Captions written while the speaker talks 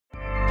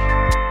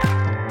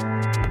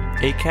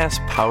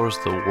Acast powers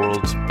the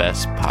world's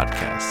best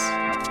podcasts.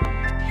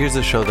 Here's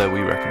a show that we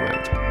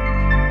recommend.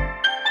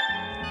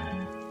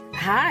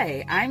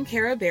 Hi, I'm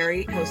Kara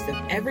Berry, host of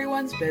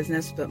Everyone's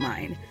Business But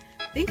Mine.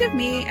 Think of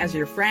me as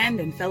your friend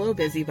and fellow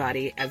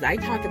busybody as I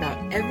talk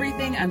about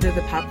everything under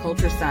the pop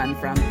culture sun,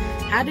 from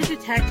how to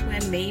detect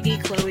when maybe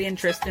Chloe and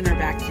Tristan are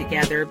back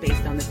together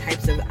based on the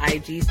types of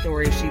IG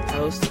stories she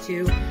posts,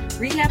 to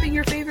recapping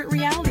your favorite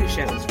reality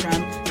shows,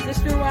 from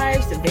Sister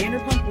Wives to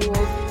Vanderpump Rules,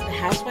 the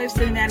Housewives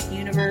Cinematic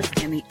Universe,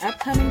 and the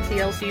upcoming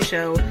TLC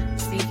show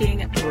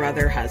Seeking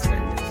Brother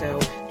Husband. So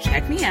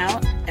check me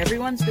out.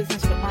 Everyone's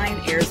Business But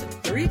Mine airs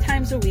 3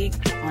 times a week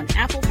on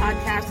Apple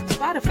Podcasts,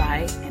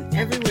 Spotify, and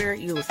everywhere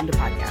you listen to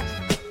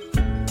podcasts.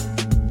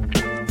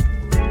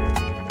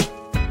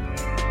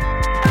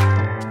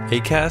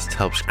 Acast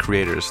helps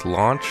creators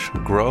launch,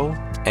 grow,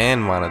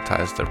 and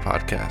monetize their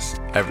podcasts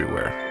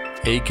everywhere.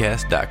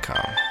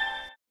 Acast.com.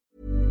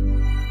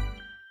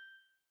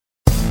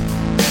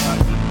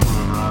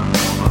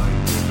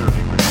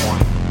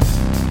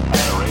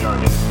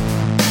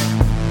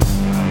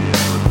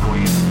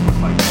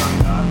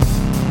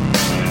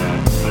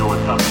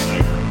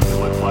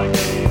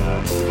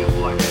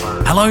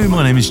 Hello,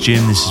 my name is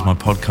Jim. This is my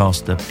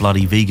podcast, The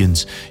Bloody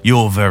Vegans.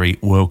 You're very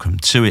welcome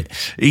to it.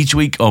 Each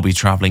week, I'll be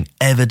traveling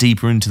ever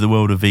deeper into the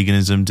world of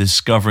veganism,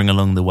 discovering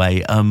along the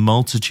way a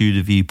multitude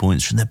of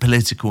viewpoints from the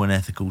political and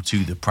ethical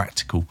to the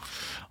practical.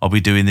 I'll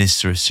be doing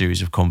this through a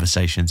series of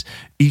conversations,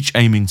 each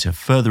aiming to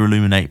further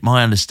illuminate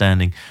my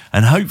understanding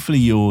and hopefully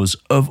yours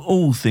of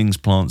all things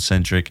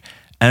plant-centric.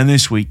 And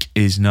this week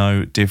is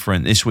no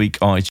different. This week,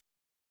 I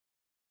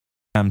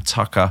Sam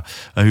Tucker,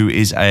 who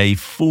is a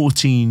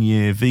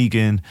 14-year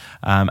vegan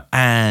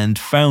and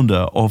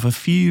founder of a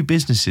few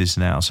businesses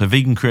now. So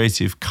Vegan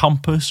Creative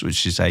Compass,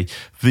 which is a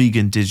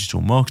vegan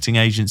digital marketing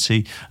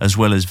agency, as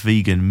well as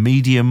Vegan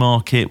Media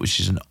Market,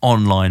 which is an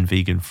online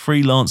vegan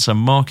freelancer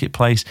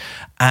marketplace.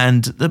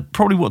 And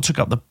probably what took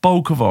up the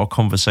bulk of our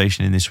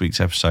conversation in this week's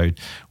episode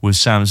was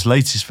Sam's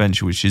latest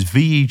venture, which is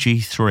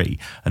VEG3,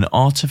 an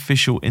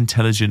artificial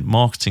intelligent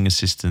marketing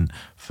assistant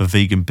for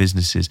vegan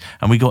businesses.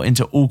 And we got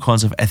into all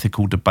kinds of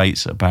ethical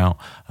debates about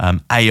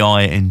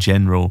AI in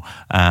general,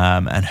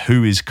 and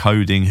who is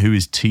coding, who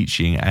is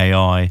teaching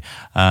AI,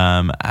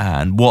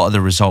 and what are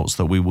the results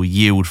that we will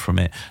yield from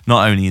it,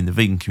 not only in the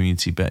vegan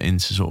community, but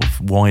into sort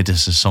of wider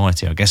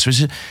society, I guess. So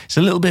it's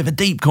a little bit of a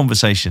deep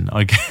conversation,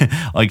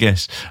 I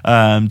guess,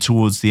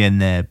 towards the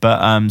end there.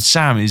 But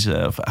Sam is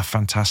a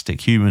fantastic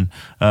human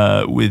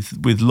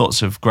with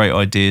lots of great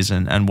ideas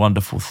and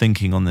wonderful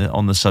thinking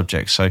on the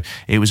subject. So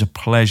it was a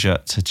pleasure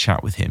to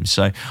chat with him.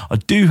 So I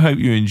do hope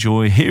you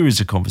enjoy. Here is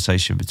a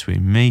conversation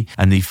between me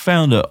and the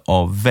founder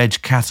of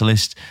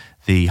VegCatalyst,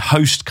 the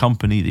host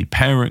company, the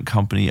parent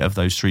company of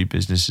those 3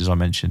 businesses I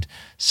mentioned,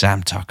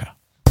 Sam Tucker.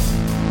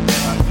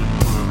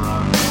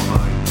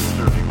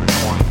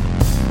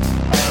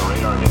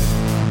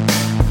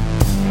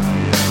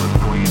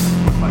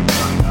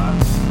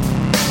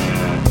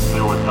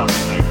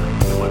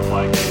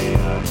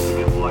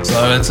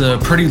 So it's a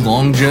pretty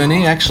long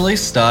journey, actually,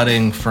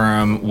 starting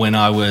from when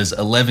I was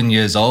 11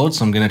 years old.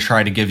 So I'm going to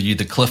try to give you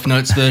the Cliff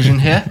Notes version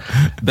here.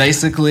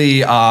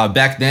 Basically,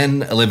 back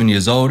then, 11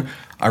 years old,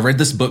 I read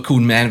this book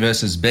called Man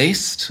vs.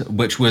 Beast,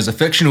 which was a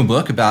fictional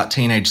book about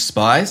teenage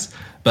spies.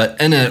 But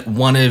in it,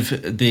 one of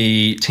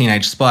the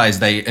teenage spies,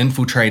 they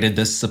infiltrated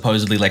this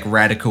supposedly like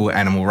radical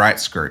animal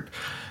rights group.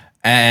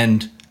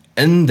 And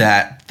in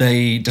that,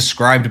 they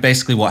described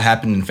basically what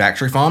happened in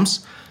factory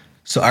farms.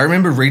 So I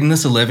remember reading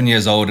this 11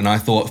 years old, and I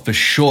thought for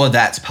sure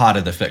that's part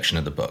of the fiction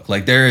of the book.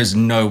 Like, there is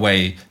no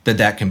way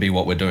that can be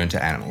what we're doing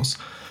to animals.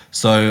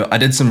 So I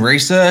did some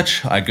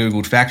research. I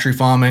Googled factory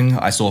farming.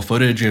 I saw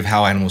footage of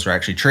how animals were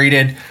actually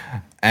treated.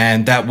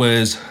 And that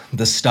was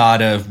the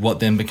start of what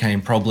then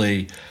became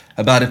probably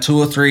about a 2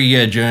 or 3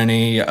 year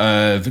journey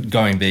of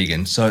going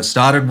vegan. So it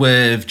started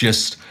with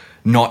just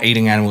not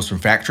eating animals from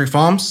factory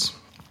farms.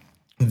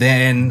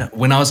 Then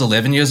when I was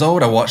 11 years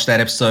old, I watched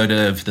that episode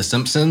of The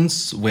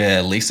Simpsons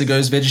where Lisa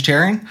goes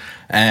vegetarian.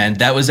 And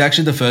that was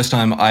actually the first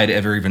time I'd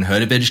ever even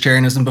heard of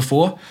vegetarianism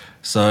before.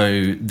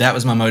 So that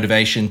was my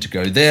motivation to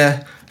go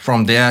there.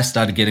 From there, I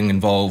started getting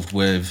involved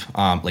with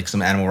like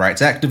some animal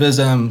rights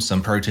activism,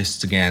 some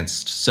protests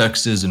against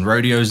circuses and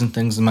rodeos and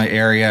things in my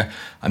area.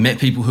 I met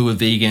people who were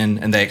vegan,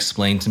 and they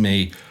explained to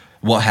me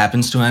what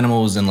happens to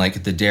animals in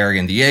like the dairy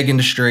and the egg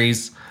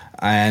industries,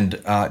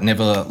 and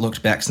never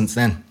looked back since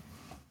then.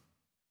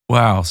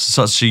 Wow,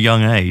 such a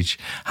young age.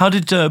 How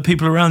did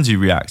people around you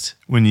react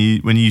when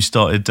you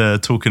started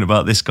talking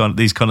about these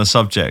kind of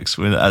subjects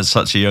at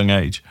such a young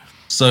age?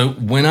 So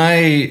when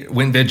I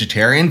went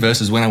vegetarian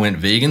versus when I went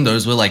vegan,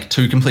 those were like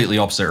 2 completely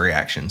opposite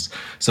reactions.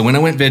 So when I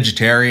went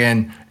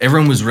vegetarian,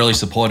 everyone was really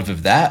supportive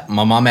of that.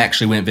 My mom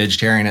actually went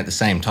vegetarian at the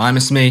same time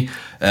as me.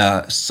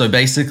 So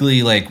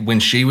basically, like when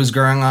she was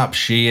growing up,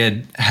 she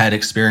had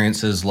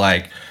experiences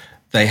like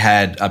they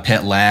had a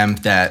pet lamb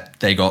that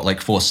they got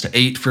like forced to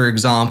eat, for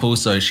example.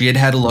 So she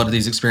had a lot of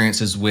these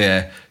experiences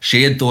where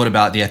she had thought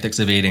about the ethics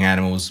of eating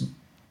animals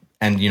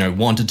and,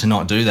 wanted to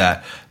not do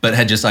that, but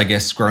had just, I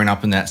guess, grown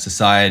up in that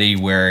society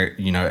where,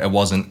 it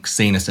wasn't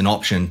seen as an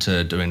option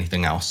to do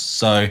anything else.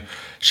 So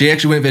she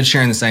actually went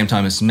vegetarian the same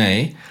time as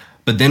me.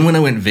 But then when I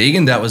went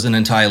vegan, that was an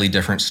entirely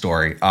different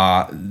story.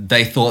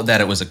 They thought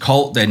that it was a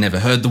cult. They'd never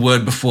heard the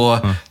word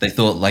before. They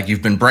thought, like,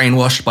 you've been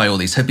brainwashed by all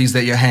these hippies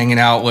that you're hanging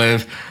out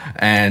with.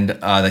 And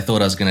they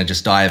thought I was going to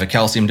just die of a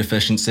calcium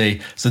deficiency.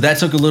 So that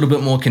took a little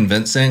bit more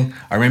convincing.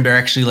 I remember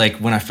actually, like,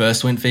 when I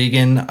first went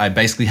vegan, I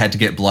basically had to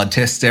get blood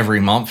tests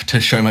every month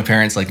to show my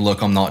parents, like,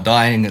 look, I'm not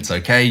dying. It's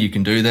okay. You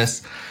can do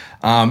this.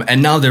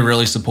 And now they're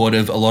really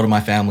supportive. A lot of my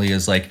family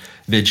is, like,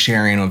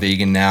 vegetarian or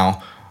vegan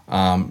now.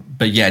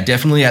 But yeah,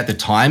 definitely at the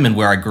time and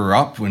where I grew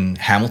up in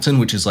Hamilton,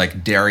 which is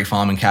like dairy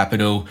farming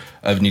capital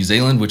of New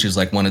Zealand, which is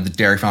like one of the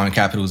dairy farming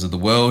capitals of the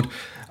world,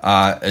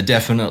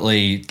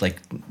 definitely like,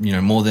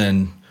 more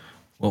than,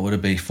 what would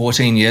it be,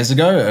 14 years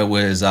ago, it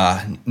was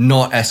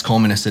not as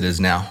common as it is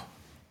now.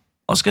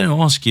 I was going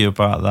to ask you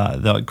about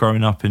that, like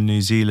growing up in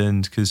New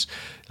Zealand, because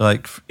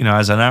like,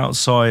 as an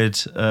outside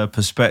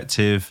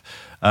perspective,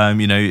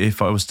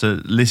 if I was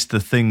to list the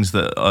things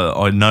that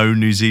I know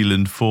New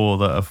Zealand for,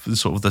 that are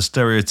sort of the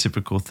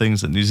stereotypical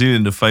things that New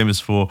Zealand are famous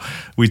for,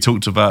 we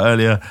talked about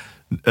earlier,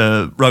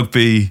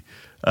 rugby,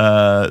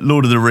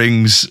 Lord of the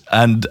Rings,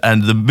 and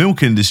the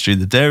milk industry,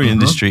 the dairy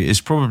industry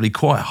is probably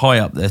quite high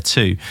up there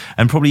too,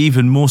 and probably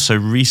even more so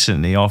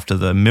recently after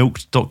the milk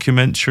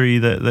documentary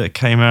that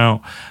came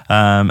out,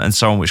 and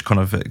so on, which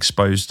kind of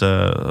exposed,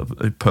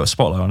 put a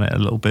spotlight on it a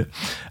little bit.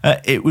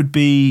 It would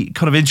be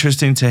kind of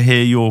interesting to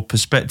hear your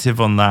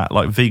perspective on that,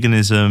 like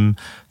veganism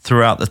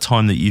throughout the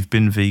time that you've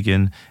been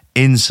vegan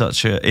in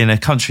a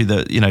country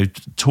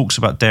that talks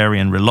about dairy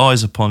and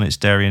relies upon its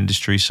dairy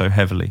industry so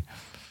heavily.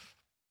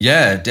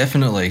 Yeah,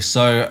 definitely.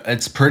 So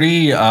it's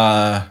pretty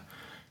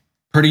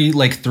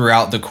like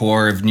throughout the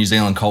core of New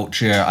Zealand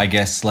culture, I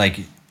guess, like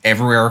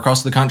everywhere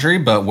across the country.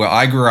 But where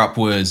I grew up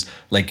was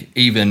like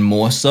even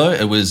more so.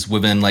 It was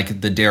within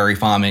like the dairy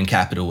farming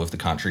capital of the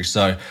country.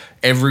 So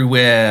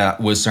everywhere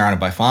was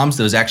surrounded by farms.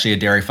 There was actually a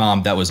dairy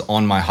farm that was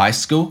on my high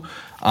school.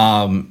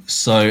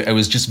 So it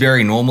was just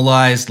very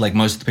normalized. Like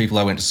most of the people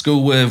I went to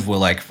school with were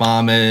like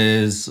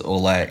farmers or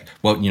like,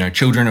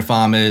 children of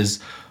farmers,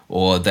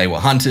 or they were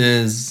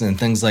hunters and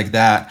things like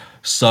that.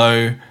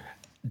 So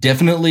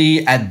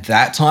definitely at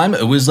that time,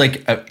 it was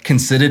like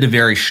considered a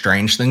very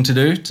strange thing to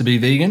do, to be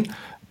vegan.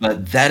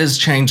 But that has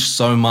changed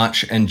so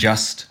much in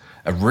just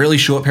a really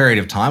short period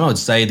of time. I would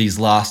say these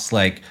last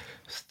like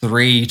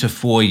 3 to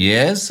 4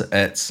 years,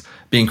 it's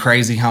been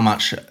crazy how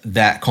much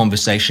that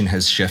conversation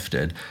has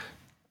shifted.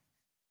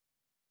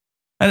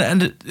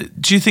 And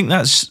do you think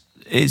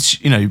it's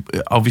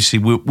obviously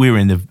we're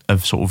in a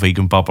sort of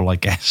vegan bubble, I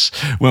guess,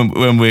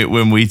 when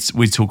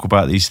we talk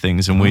about these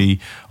things, and we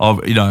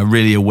are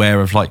really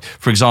aware of, like,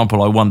 for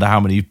example, I wonder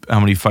how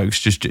many folks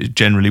just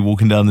generally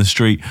walking down the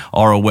street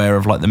are aware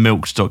of like the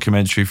Milk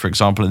documentary, for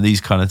example, and these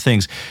kind of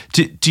things.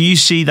 Do you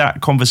see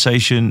that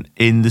conversation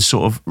in the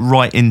sort of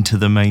right into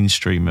the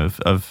mainstream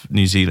of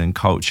New Zealand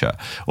culture,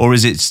 or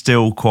is it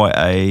still quite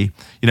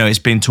it's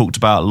been talked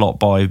about a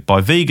lot by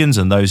vegans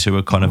and those who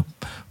are kind of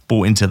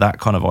bought into that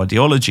kind of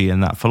ideology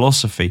and that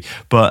philosophy,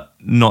 but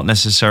not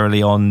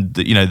necessarily on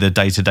the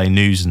day-to-day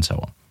news and so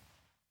on?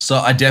 So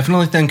I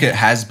definitely think it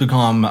has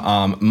become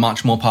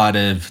much more part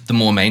of the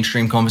more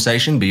mainstream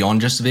conversation beyond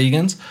just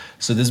vegans.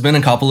 So there's been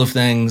a couple of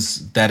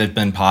things that have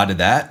been part of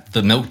that.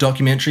 The milk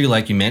documentary,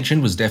 like you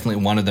mentioned, was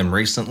definitely one of them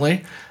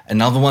recently.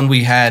 Another one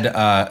we had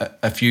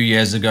a few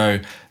years ago,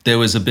 there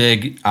was a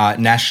big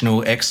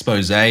national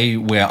expose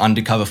where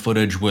undercover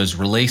footage was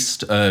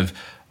released of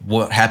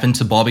what happened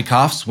to bobby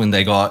calves when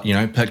they got,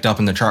 picked up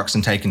in the trucks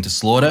and taken to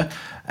slaughter.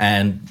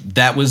 And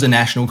that was a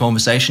national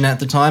conversation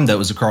at the time. That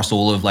was across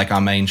all of like our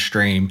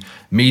mainstream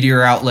media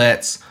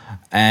outlets.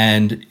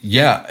 And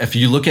yeah, if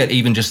you look at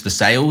even just the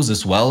sales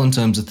as well, in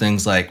terms of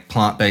things like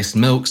plant-based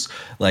milks,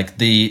 like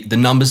the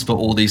numbers for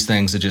all these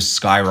things are just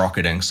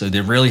skyrocketing. So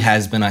there really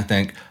has been, I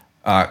think,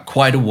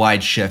 quite a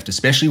wide shift,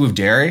 especially with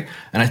dairy.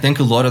 And I think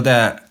a lot of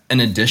that, in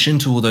addition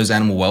to all those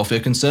animal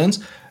welfare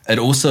concerns, it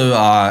also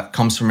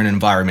comes from an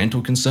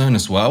environmental concern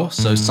as well.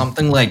 So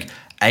something like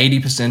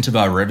 80% of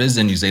our rivers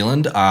in New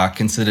Zealand are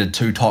considered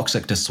too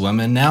toxic to swim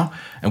in now.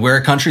 And we're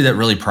a country that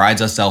really prides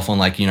ourselves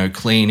on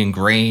clean and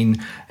green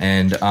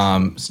and,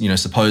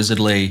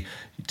 supposedly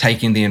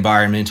taking the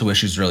environmental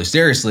issues really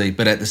seriously.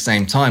 But at the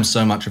same time,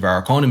 so much of our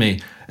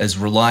economy is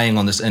relying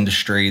on this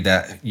industry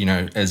that,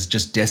 is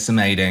just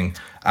decimating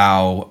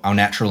our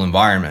natural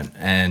environment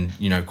and,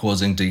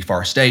 causing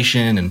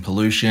deforestation and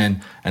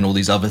pollution and all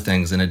these other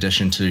things, in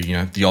addition to,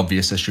 the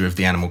obvious issue of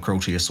the animal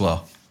cruelty as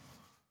well.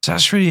 So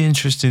that's really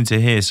interesting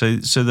to hear. So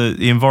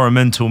the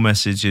environmental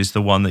message is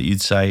the one that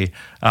you'd say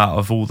out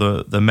of all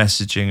the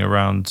messaging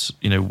around,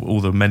 all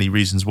the many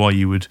reasons why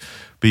you would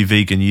be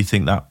vegan, you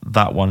think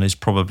that one is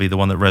probably the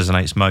one that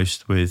resonates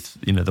most with,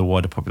 the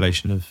wider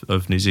population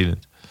of New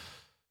Zealand.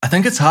 I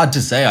think it's hard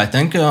to say. I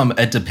think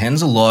it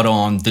depends a lot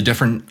on the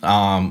different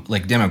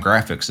like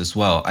demographics as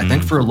well. I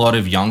think for a lot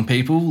of young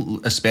people,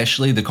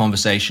 especially the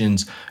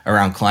conversations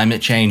around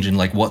climate change and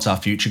like what's our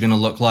future going to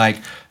look like,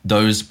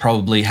 those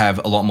probably have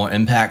a lot more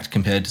impact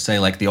compared to say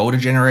like the older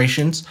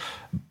generations.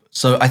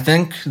 So I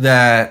think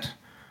that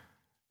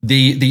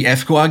the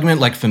ethical argument,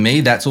 like for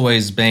me, that's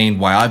always been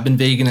why I've been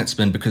vegan. It's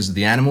been because of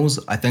the animals.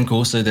 I think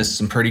also there's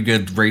some pretty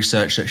good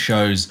research that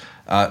shows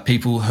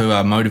people who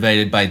are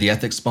motivated by the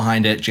ethics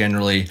behind it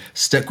generally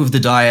stick with the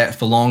diet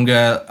for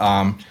longer.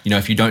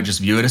 If you don't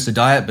just view it as a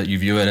diet, but you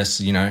view it as,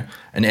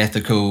 an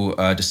ethical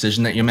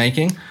decision that you're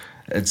making,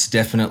 it's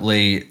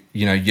definitely,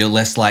 you're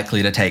less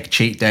likely to take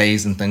cheat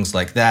days and things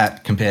like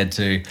that compared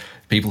to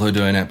people who are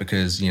doing it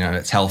because,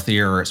 it's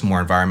healthier or it's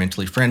more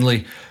environmentally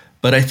friendly.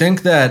 But I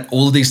think that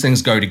all of these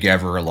things go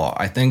together a lot.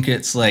 I think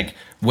it's like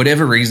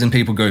whatever reason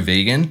people go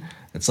vegan,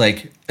 it's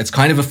like it's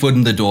kind of a foot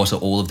in the door to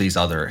all of these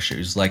other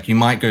issues. Like you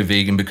might go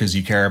vegan because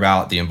you care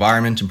about the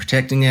environment and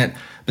protecting it,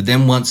 but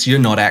then once you're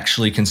not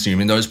actually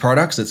consuming those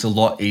products, it's a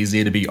lot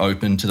easier to be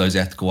open to those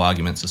ethical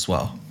arguments as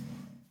well.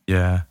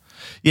 Yeah.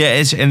 Yeah,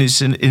 it's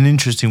an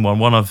interesting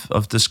one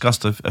I've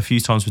discussed a few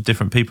times with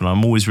different people, and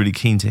I'm always really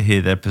keen to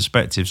hear their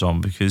perspectives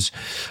on, because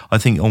I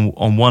think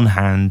on one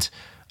hand,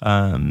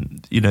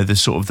 the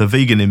sort of the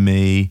vegan in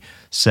me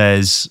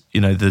says,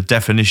 the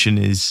definition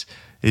is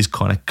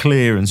kind of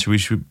clear, and so we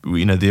should,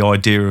 the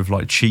idea of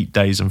like cheat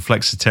days and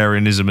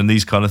flexitarianism and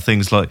these kind of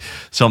things, like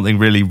something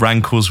really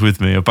rankles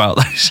with me about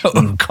those sort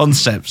of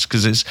concepts,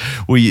 because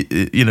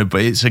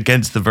but it's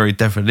against the very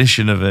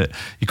definition of it.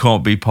 You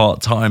can't be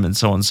part-time and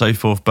so on and so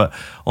forth. But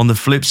on the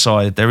flip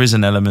side, there is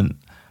an element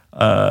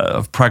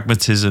of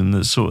pragmatism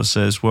that sort of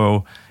says,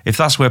 well, if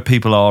that's where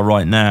people are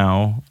right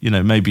now,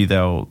 maybe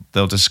they'll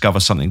discover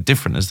something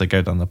different as they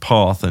go down the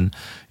path, and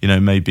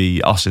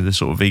maybe us in the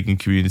sort of vegan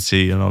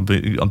community, and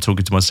I'm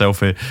talking to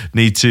myself here,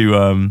 need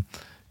to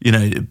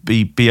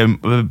be a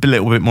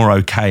little bit more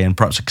okay and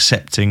perhaps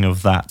accepting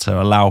of that, to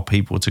allow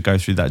people to go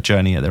through that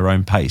journey at their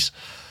own pace.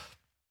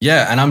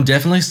 Yeah, and I'm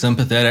definitely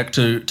sympathetic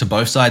to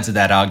both sides of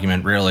that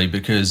argument, really,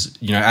 because,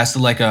 as to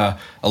like a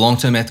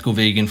long-term ethical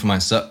vegan for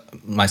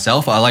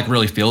myself, I like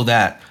really feel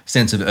that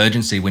sense of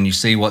urgency when you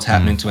see what's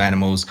happening to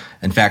animals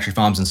in factory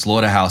farms and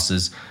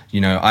slaughterhouses.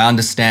 I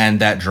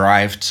understand that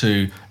drive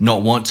to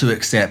not want to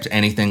accept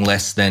anything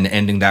less than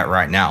ending that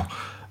right now.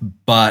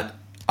 But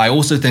I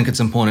also think it's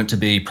important to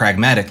be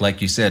pragmatic,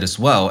 like you said, as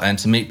well, and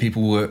to meet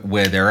people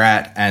where they're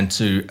at and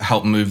to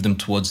help move them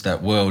towards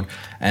that world.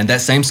 And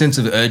that same sense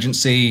of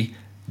urgency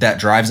that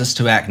drives us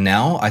to act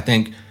now, I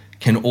think,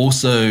 can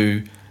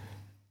also,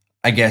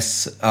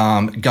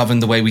 govern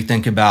the way we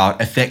think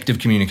about effective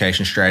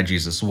communication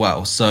strategies as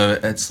well. So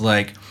it's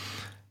like,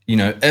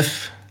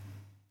 if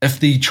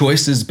the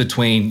choice is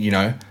between,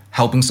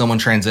 helping someone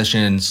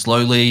transition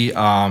slowly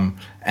and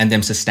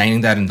them sustaining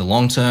that in the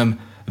long term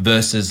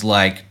versus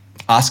like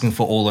asking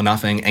for all or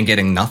nothing and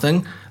getting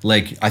nothing,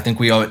 like I think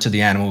we owe it to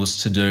the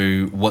animals to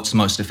do what's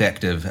most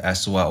effective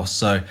as well.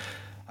 So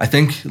I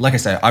think, like I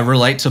say, I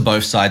relate to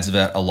both sides of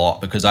it a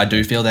lot because I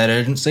do feel that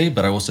urgency,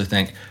 but I also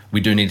think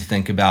we do need to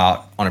think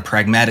about, on a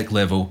pragmatic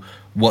level,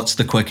 what's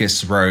the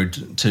quickest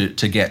road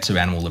to get to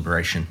animal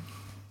liberation.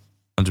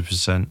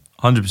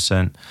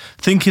 100%.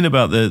 Thinking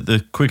about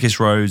the quickest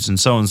roads and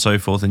so on and so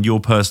forth and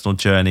your personal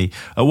journey,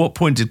 at what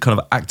point did kind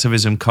of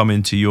activism come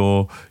into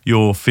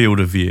your field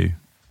of view?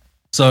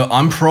 So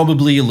I'm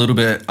probably a little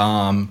bit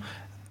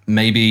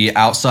maybe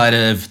outside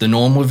of the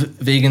norm with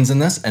vegans in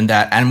this, and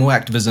that animal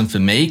activism for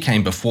me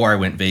came before I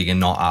went vegan,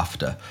 not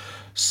after.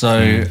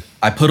 So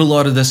I put a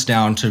lot of this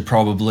down to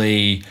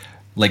probably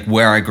like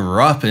where I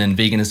grew up and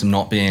veganism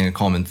not being a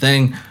common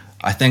thing.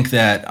 I think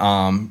that,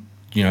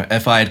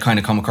 if I had kind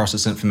of come across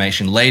this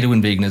information later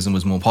when veganism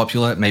was more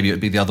popular, maybe it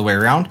would be the other way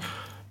around.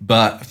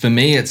 But for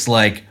me, it's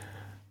like,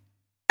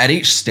 at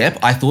each step,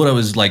 I thought I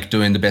was like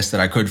doing the best that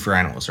I could for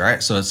animals,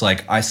 right? So it's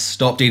like I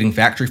stopped eating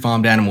factory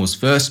farmed animals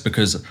first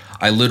because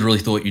I literally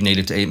thought you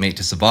needed to eat meat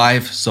to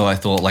survive. So I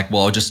thought like,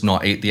 well, I'll just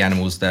not eat the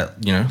animals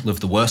that, live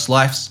the worst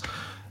lives.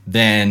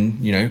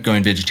 Then,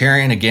 going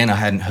vegetarian. Again, I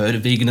hadn't heard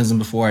of veganism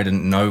before. I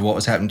didn't know what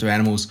was happening to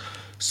animals.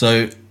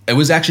 So it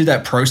was actually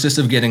that process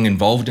of getting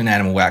involved in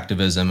animal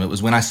activism. It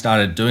was when I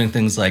started doing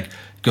things like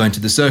going to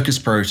the circus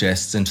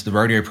protests and to the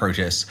rodeo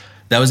protests.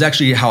 That was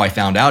actually how I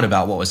found out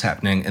about what was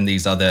happening in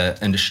these other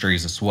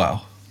industries as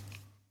well.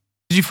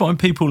 Did you find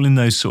people in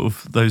those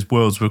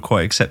worlds were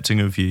quite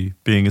accepting of you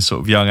being a sort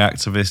of young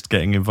activist,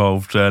 getting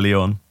involved early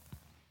on?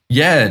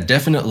 Yeah,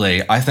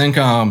 definitely. I think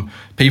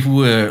people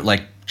were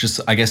like just,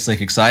 I guess,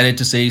 like excited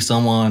to see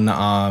someone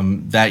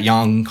that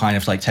young kind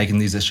of like taking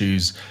these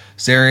issues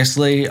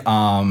seriously.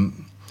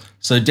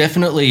 So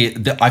definitely,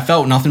 I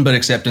felt nothing but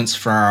acceptance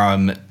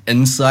from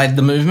inside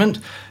the movement.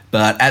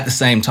 But at the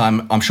same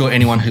time, I'm sure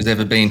anyone who's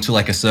ever been to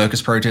like a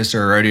circus protest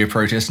or a rodeo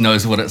protest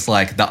knows what it's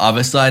like. The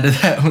other side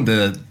of that,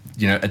 the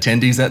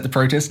attendees at the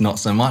protest, not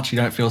so much. You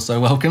don't feel so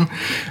welcome.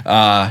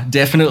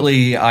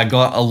 Definitely, I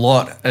got a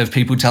lot of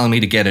people telling me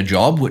to get a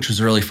job, which was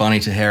really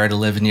funny to hear at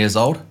 11 years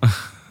old.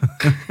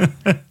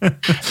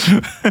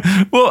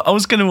 Well, I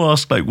was going to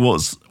ask, like,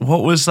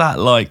 what was that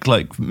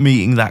like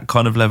meeting that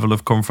kind of level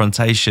of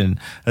confrontation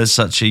at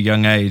such a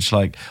young age?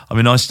 Like, I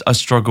mean, I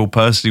struggle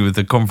personally with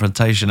the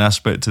confrontation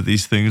aspect of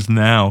these things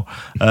now,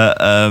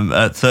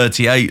 at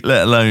 38,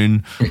 let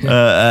alone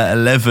at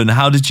 11.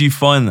 How did you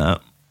find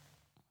that?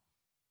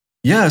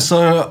 Yeah,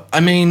 so I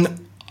mean,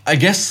 I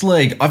guess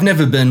like I've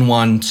never been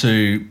one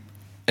to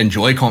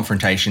enjoy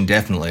confrontation.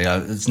 Definitely,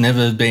 it's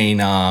never been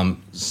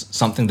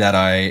something that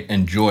I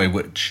enjoy.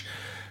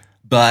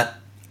 But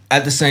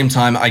at the same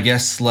time, I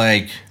guess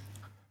like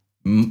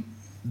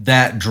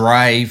that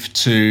drive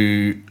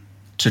to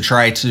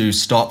try to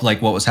stop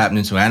like what was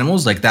happening to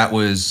animals, like that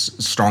was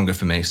stronger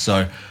for me.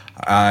 So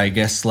I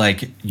guess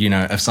like, you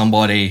know, if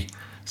somebody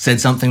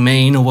said something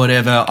mean or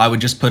whatever, I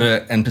would just put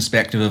it in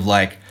perspective of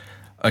like,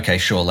 okay,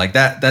 sure, like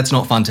that's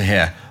not fun to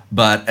hear,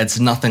 but it's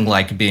nothing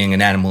like being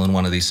an animal in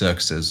one of these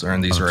circuses or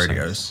in these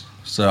rodeos.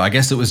 So I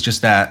guess it was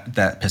just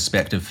that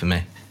perspective for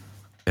me.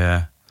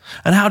 Yeah.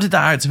 And how did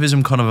that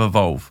activism kind of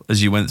evolve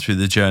as you went through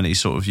the journey?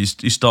 Sort of, you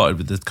started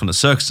with the kind of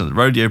circus and the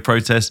rodeo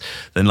protest,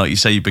 then, like you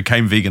say, you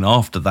became vegan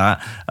after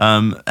that.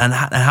 And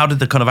how did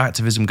the kind of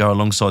activism go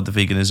alongside the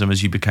veganism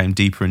as you became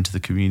deeper into the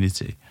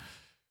community?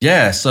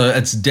 Yeah, so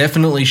it's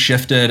definitely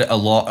shifted a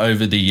lot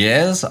over the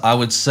years. I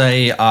would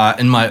say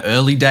in my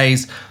early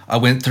days, I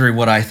went through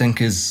what I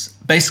think is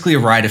basically a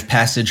rite of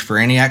passage for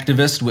any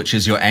activist, which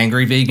is your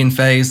angry vegan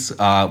phase,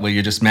 where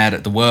you're just mad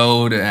at the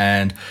world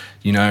and,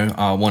 you know,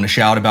 want to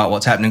shout about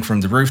what's happening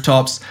from the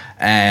rooftops.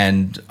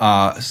 And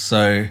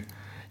so,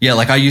 yeah,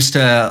 like I used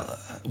to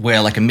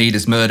wear like a meat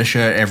is murder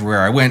shirt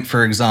everywhere I went,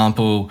 for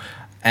example,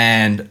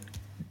 and,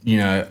 you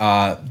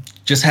know,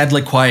 just had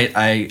like quite,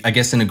 I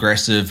guess, an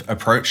aggressive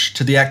approach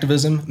to the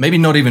activism. Maybe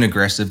not even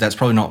aggressive. That's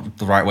probably not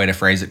the right way to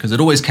phrase it, because it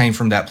always came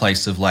from that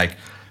place of like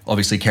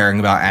obviously caring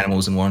about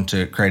animals and wanting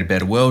to create a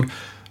better world.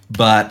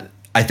 But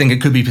I think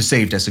it could be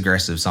perceived as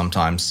aggressive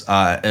sometimes.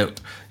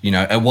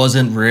 It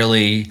wasn't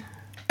really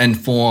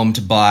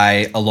informed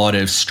by a lot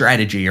of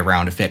strategy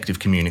around effective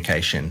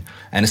communication.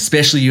 And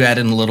especially you add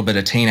in a little bit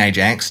of teenage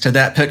angst to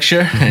that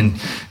picture. And,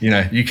 you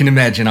know, you can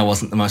imagine I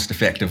wasn't the most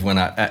effective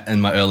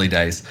in my early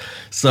days.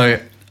 So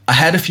I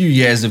had a few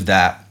years of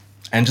that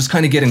and just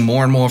kind of getting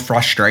more and more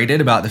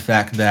frustrated about the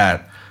fact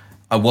that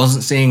I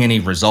wasn't seeing any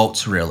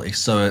results really.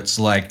 So it's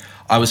like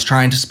I was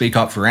trying to speak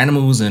up for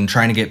animals and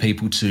trying to get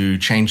people to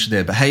change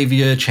their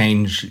behavior,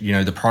 change, you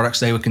know, the products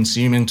they were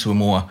consuming to a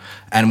more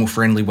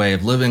animal-friendly way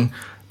of living,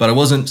 but I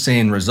wasn't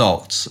seeing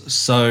results.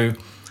 So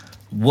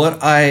what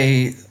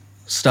I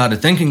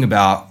started thinking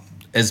about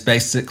is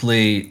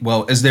basically,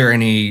 well, is there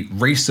any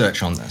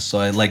research on this? So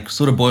I like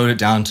sort of boiled it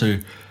down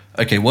to,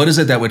 okay, what is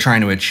it that we're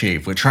trying to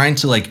achieve? We're trying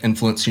to like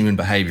influence human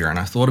behavior. And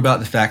I thought about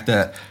the fact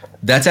that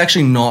that's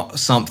actually not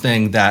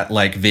something that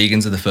like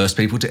vegans are the first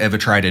people to ever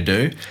try to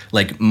do.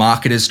 Like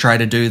marketers try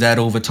to do that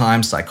all the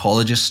time.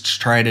 Psychologists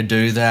try to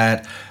do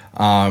that.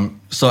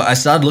 So I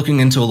started looking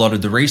into a lot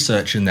of the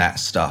research in that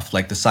stuff,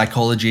 like the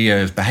psychology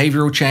of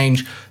behavioral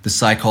change, the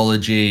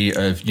psychology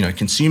of, you know,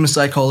 consumer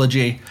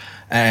psychology.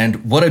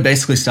 And what I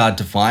basically started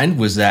to find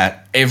was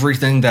that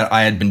everything that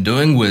I had been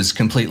doing was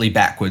completely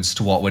backwards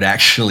to what would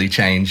actually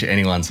change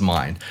anyone's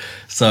mind.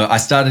 So I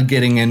started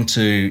getting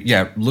into,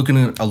 looking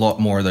at a lot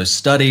more of those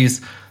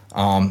studies,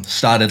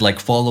 started like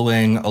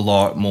following a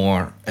lot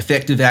more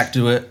effective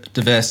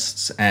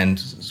activists and,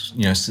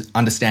 you know,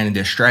 understanding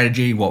their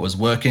strategy, what was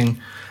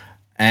working.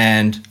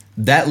 And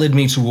that led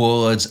me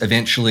towards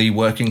eventually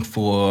working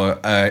for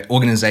an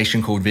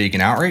organization called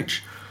Vegan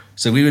Outreach.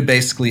 So we would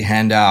basically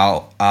hand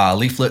out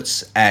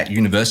leaflets at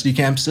university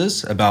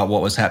campuses about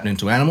what was happening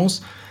to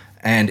animals,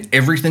 and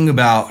everything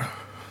about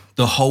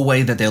the whole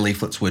way that their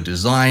leaflets were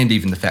designed,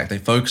 even the fact they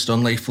focused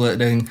on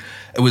leafleting,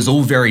 it was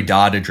all very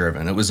data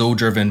driven. It was all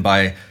driven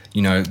by,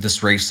 you know,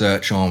 this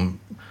research on,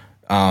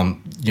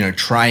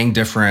 trying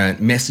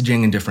different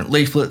messaging and different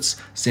leaflets,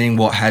 seeing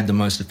what had the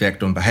most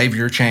effect on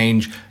behavior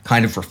change,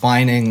 kind of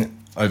refining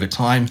over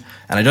time.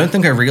 And I don't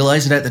think I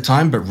realized it at the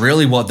time, but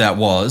really what that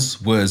was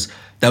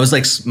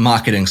like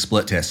marketing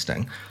split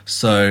testing.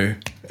 So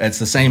it's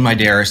the same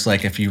idea as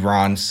like if you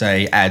run,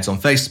 say, ads on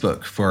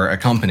Facebook for a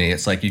company.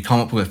 It's like you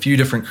come up with a few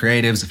different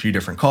creatives, a few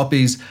different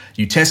copies,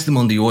 you test them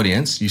on the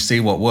audience, you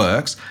see what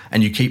works,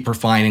 and you keep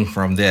refining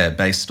from there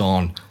based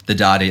on the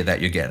data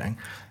that you're getting.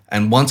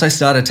 And once I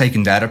started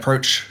taking that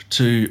approach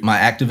to my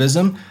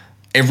activism,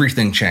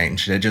 everything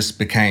changed. It just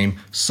became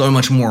so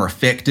much more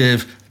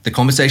effective. The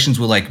conversations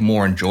were like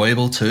more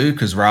enjoyable too,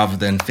 because rather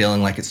than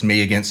feeling like it's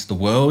me against the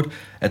world,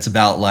 it's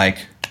about like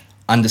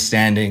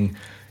understanding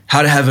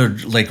how to have a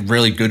like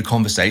really good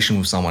conversation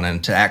with someone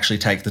and to actually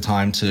take the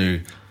time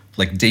to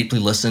like deeply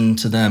listen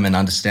to them and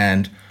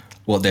understand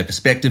what their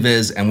perspective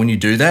is. And when you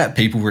do that,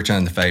 people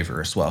return the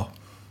favor as well.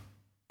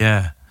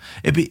 Yeah.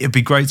 It'd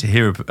be great to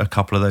hear a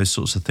couple of those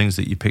sorts of things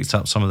that you picked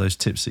up, some of those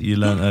tips that you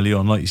learned early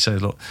on, like you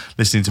said, like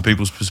listening to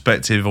people's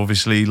perspective,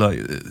 obviously, like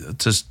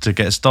just to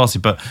get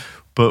started. But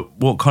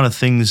what kind of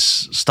things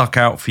stuck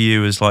out for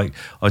you as like,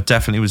 I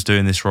definitely was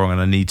doing this wrong and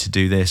I need to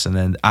do this, and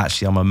then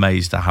actually I'm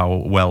amazed at how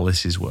well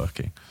this is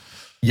working?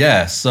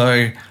 Yeah,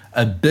 so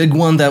a big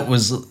one that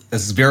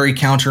is very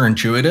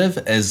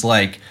counterintuitive is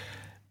like,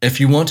 if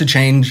you want to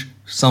change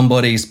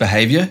somebody's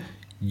behavior,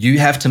 you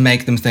have to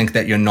make them think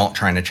that you're not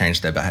trying to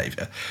change their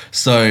behavior.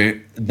 So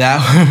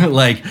that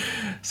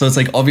so it's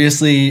like,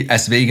 obviously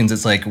as vegans,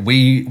 it's like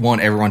we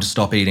want everyone to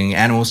stop eating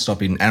animals,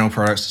 stop eating animal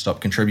products, to stop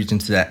contributing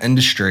to that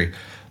industry.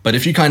 But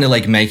if you kind of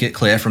like make it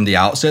clear from the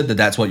outset that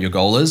that's what your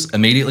goal is,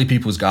 immediately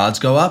people's guards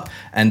go up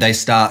and they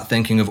start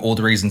thinking of all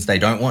the reasons they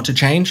don't want to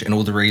change and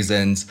all the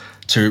reasons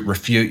to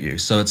refute you.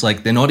 So it's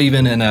like they're not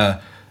even in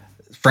a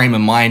frame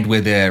of mind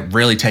where they're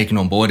really taking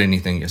on board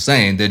anything you're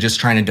saying. They're just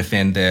trying to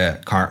defend their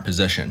current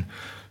position.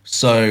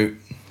 So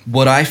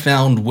what I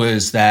found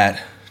was that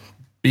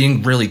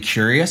being really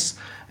curious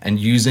and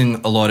using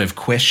a lot of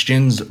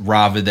questions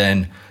rather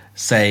than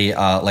say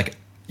like,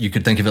 you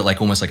could think of it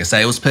like almost like a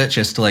sales pitch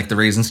as to like the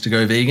reasons to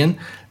go vegan.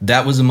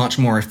 That was a much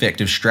more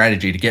effective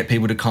strategy to get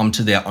people to come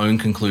to their own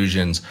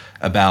conclusions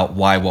about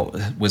why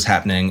what was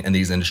happening in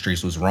these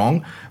industries was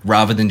wrong,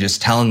 rather than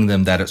just telling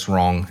them that it's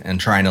wrong and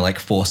trying to like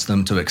force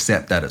them to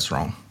accept that it's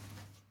wrong.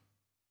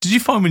 Did you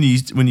find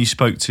when you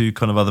spoke to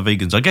kind of other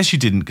vegans, I guess you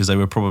didn't, because they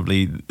were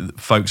probably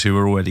folks who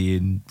were already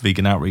in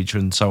vegan outreach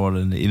and so on,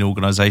 and in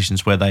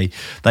organisations where they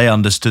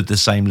understood the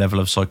same level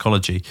of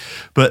psychology.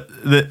 But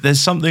there's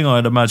something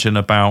I'd imagine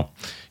about,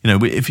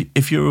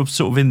 if you're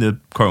sort of in the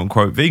quote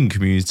unquote vegan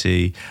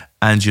community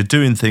and you're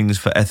doing things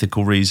for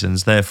ethical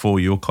reasons, therefore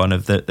you're kind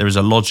of there is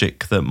a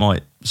logic that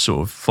might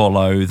sort of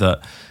follow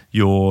that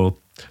you're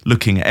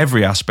looking at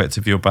every aspect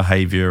of your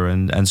behavior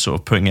and sort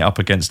of putting it up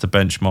against a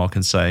benchmark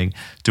and saying,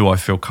 do I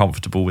feel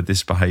comfortable with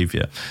this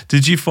behavior?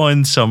 Did you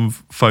find some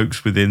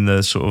folks within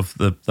the sort of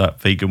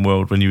that vegan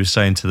world, when you were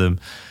saying to them,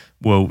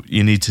 well,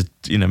 you need to,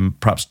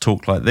 perhaps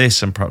talk like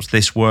this and perhaps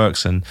this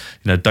works, and,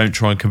 don't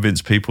try and convince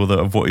people that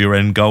of what your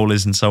end goal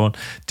is and so on.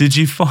 Did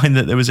you find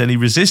that there was any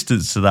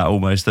resistance to that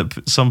almost,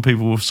 that some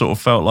people sort of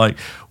felt like,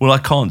 well, I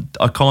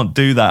can't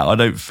do that. I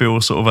don't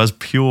feel sort of as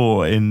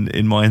pure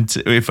in my,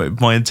 if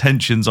my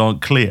intentions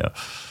aren't clear?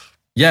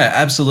 Yeah,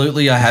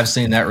 absolutely. I have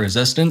seen that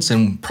resistance,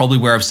 and probably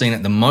where I've seen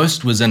it the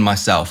most was in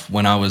myself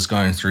when I was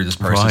going through this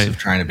process of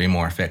trying to be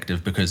more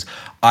effective, because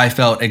I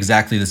felt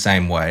exactly the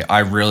same way. I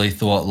really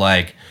thought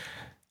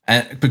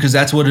because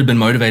that's what had been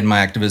motivating my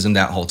activism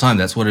that whole time.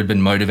 That's what had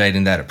been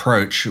motivating that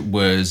approach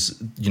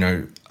was,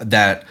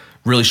 that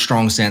really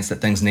strong sense that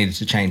things needed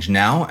to change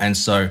now. And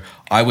so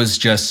I was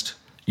just,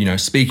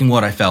 speaking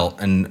what I felt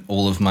in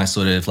all of my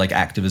sort of like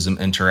activism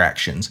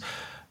interactions.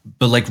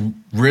 But like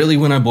really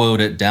when I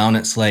boiled it down,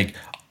 it's like,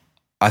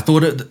 I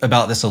thought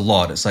about this a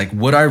lot. It's like,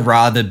 would I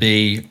rather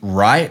be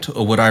right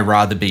or would I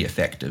rather be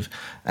effective?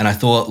 And I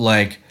thought,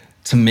 like,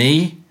 to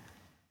me,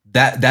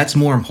 that's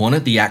more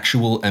important, the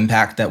actual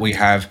impact that we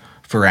have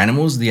for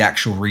animals, the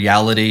actual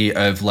reality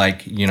of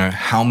like,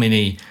 how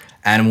many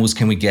animals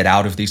can we get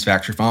out of these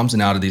factory farms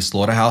and out of these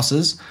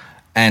slaughterhouses.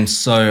 And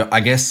so I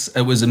guess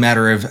it was a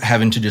matter of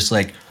having to just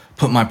like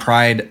put my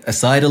pride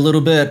aside a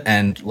little bit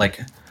and like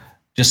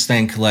just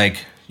think like,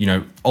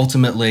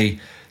 ultimately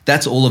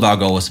that's all of our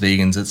goal as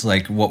vegans. It's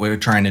like what we're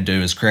trying to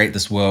do is create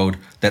this world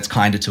that's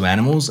kinder to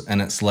animals.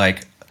 And it's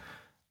like,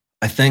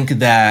 I think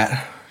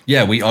that,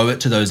 yeah, we owe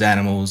it to those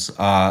animals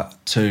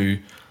to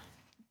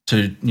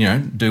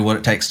do what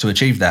it takes to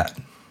achieve that.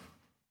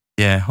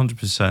 Yeah,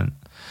 100%.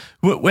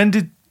 When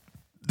did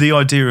the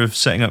idea of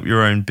setting up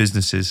your own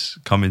businesses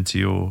come into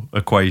your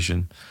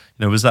equation?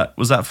 Was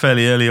that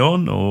fairly early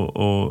on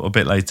or a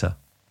bit later?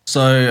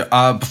 So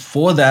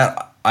before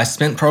that, I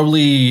spent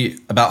probably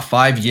about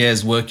 5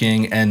 years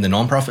working in the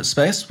nonprofit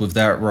space with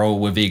that role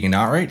with Vegan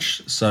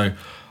Outreach. So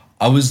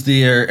I was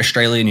the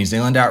Australia-New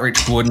Zealand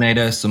outreach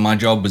coordinator. So my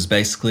job was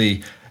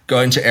basically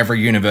going to every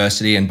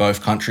university in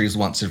both countries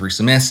once every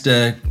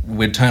semester.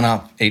 We'd turn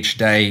up each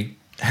day,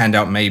 hand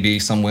out maybe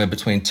somewhere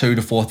between 2,000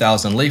 to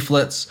 4,000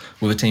 leaflets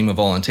with a team of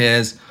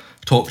volunteers,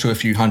 talk to a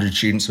few hundred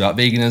students about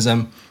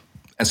veganism.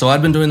 And so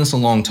I'd been doing this a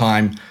long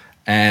time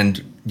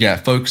and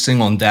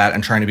focusing on that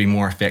and trying to be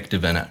more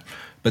effective in it.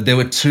 But there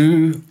were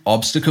two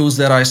obstacles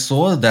that I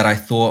saw that I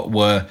thought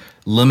were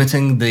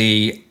limiting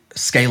the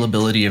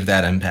scalability of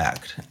that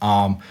impact.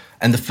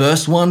 And the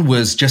first one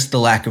was just the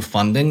lack of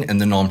funding in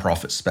the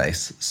nonprofit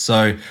space.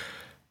 So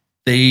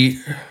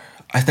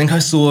I think I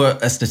saw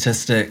a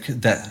statistic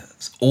that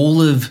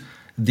all of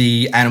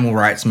the animal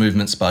rights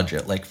movement's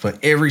budget, like for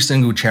every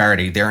single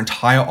charity, their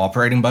entire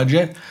operating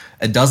budget,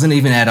 it doesn't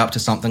even add up to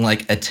something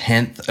like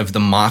 1/10 of the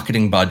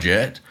marketing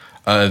budget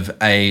of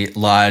a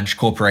large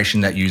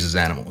corporation that uses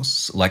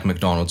animals, like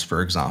McDonald's,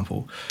 for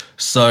example.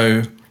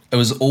 So it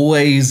was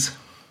always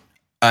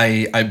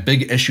a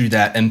big issue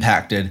that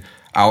impacted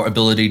our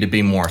ability to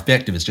be more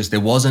effective. It's just there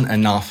wasn't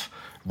enough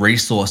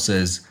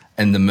resources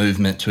in the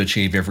movement to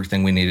achieve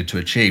everything we needed to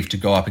achieve to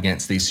go up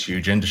against these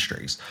huge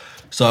industries.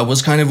 So I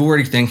was kind of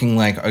already thinking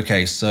like,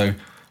 okay, so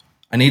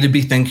I need to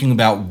be thinking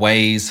about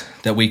ways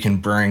that we can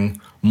bring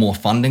more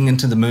funding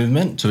into the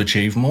movement to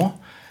achieve more.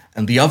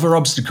 And the other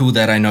obstacle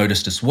that I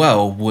noticed as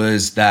well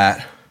was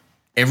that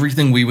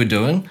everything we were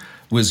doing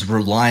was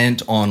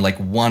reliant on like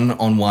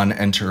one-on-one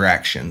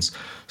interactions.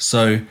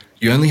 So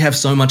you only have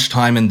so much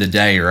time in the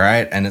day,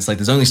 right? And it's like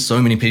there's only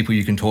so many people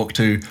you can talk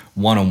to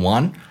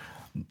one-on-one.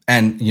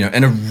 And,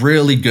 in a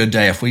really good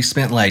day, if we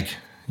spent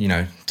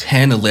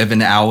 10,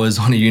 11 hours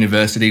on a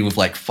university with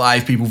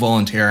 5 people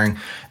volunteering,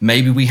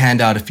 maybe we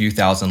hand out a few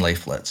thousand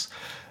leaflets.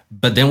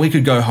 But then we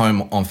could go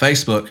home on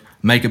Facebook,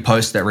 make a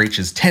post that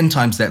reaches 10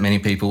 times that many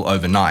people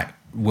overnight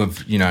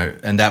with,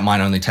 and that might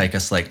only take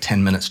us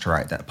 10 minutes to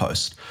write that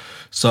post.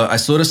 So I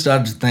sort of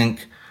started to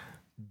think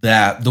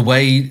that the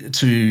way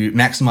to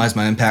maximize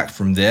my impact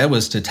from there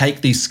was to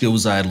take these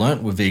skills I had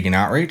learned with vegan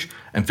outreach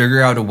and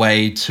figure out a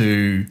way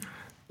to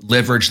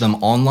leverage them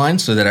online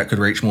so that it could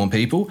reach more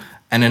people,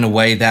 and in a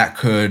way that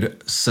could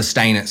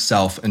sustain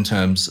itself in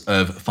terms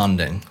of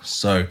funding.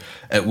 So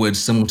it would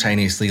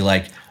simultaneously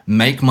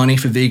make money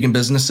for vegan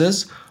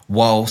businesses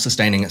while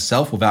sustaining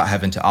itself without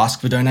having to ask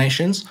for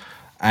donations.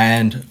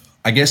 And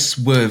I guess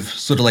with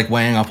sort of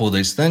weighing up all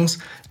these things,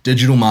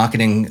 digital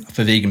marketing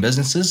for vegan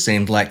businesses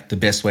seemed like the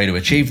best way to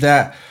achieve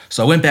that.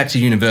 So I went back to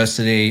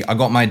university, I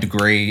got my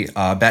degree,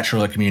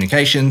 Bachelor of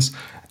Communications,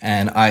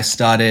 and I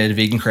started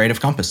Vegan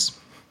Creative Compass.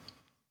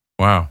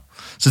 Wow.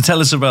 So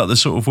tell us about the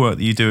sort of work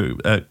that you do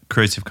at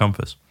Creative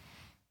Compass.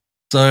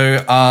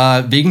 So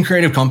Vegan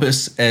Creative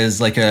Compass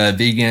is a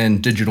vegan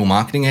digital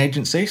marketing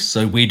agency.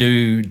 So we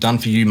do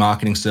done-for-you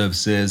marketing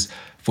services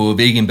for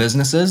vegan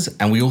businesses,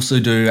 and we also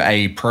do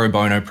a pro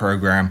bono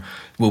program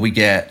where we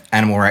get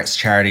animal rights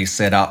charities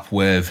set up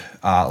with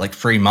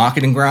free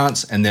marketing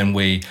grants, and then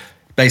we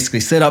basically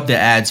set up their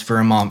ads for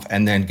a month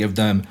and then give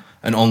them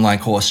an online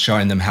course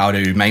showing them how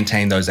to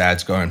maintain those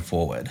ads going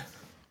forward.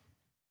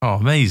 Oh,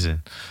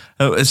 amazing.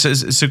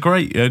 It's a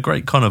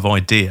great kind of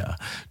idea.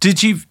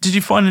 Did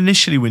you find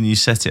initially when you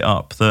set it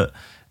up that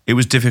it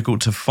was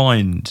difficult to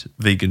find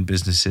vegan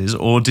businesses,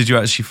 or did you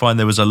actually find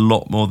there was a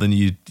lot more than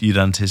you'd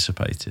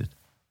anticipated?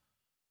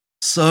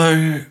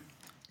 So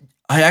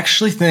I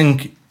actually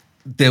think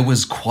there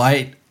was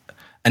quite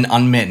an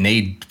unmet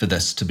need for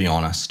this, to be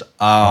honest.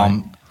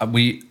 Right.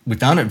 We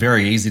found it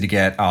very easy to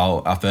get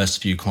our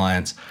first few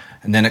clients,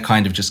 and then it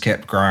kind of just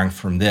kept growing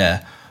from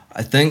there.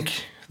 I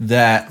think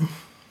that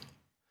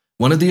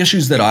one of the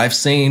issues that I've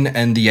seen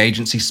in the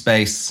agency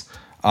space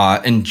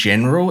in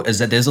general is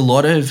that there's a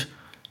lot of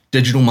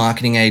digital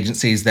marketing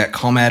agencies that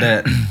come at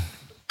it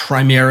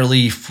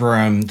primarily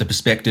from the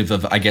perspective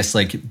of, I guess,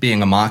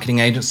 being a marketing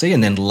agency,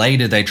 and then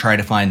later they try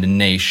to find a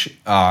niche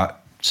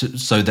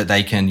so that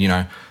they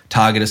can,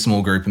 target a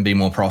small group and be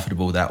more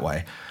profitable that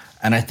way.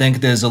 And I think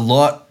there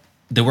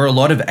were a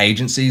lot of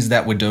agencies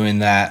that were doing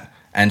that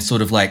and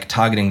sort of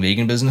targeting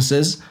vegan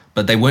businesses,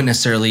 but they weren't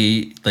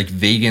necessarily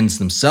vegans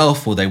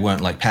themselves, or they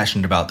weren't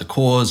passionate about the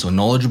cause or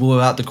knowledgeable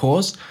about the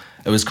cause.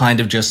 It was kind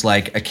of just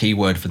a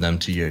keyword for them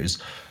to use.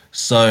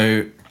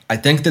 So I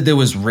think that there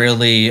was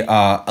really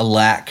a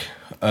lack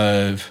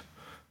of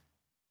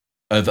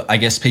I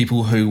guess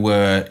people who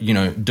were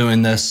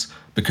doing this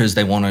because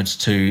they wanted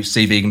to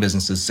see vegan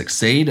businesses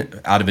succeed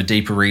out of a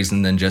deeper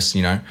reason than just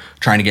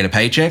trying to get a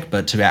paycheck,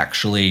 but to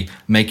actually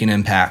make an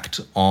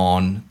impact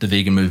on the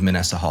vegan movement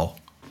as a whole.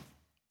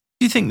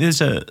 Do you think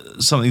there's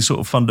something sort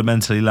of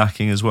fundamentally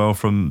lacking as well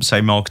from,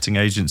 say, marketing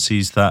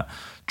agencies that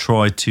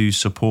try to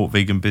support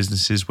vegan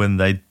businesses when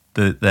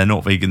they're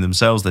not vegan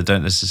themselves? They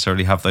don't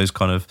necessarily have those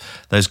kind of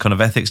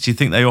ethics. Do you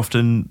think they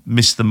often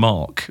miss the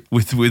mark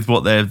with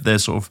what they're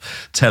sort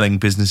of telling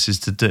businesses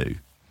to do?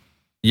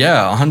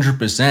 Yeah,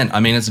 100%. I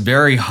mean, it's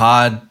very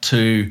hard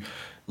to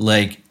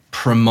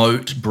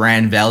promote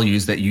brand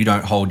values that you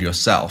don't hold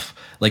yourself.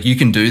 You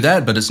can do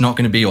that, but it's not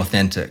going to be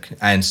authentic.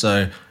 And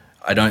so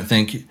I don't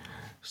think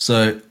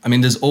so. I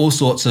mean, there's all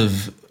sorts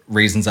of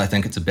reasons I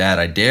think it's a bad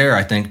idea.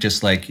 I think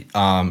just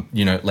on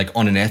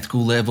an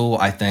ethical level,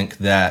 I think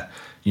that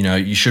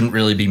you shouldn't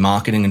really be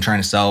marketing and trying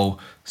to sell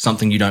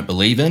something you don't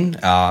believe in.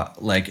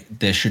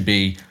 There should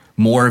be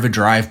more of a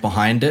drive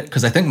behind it,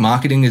 because I think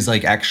marketing is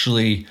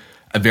actually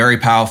a very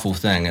powerful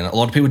thing. And a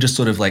lot of people just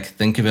sort of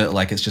think of it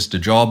like it's just a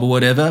job or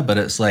whatever, but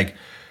it's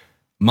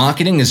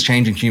marketing is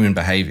changing human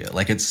behavior.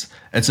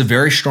 It's a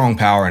very strong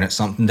power, and it's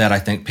something that I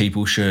think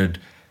people should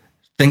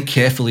think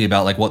carefully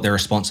about what their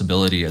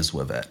responsibility is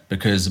with it,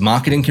 because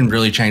marketing can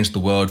really change the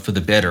world for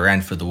the better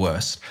and for the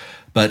worse.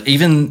 But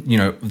even,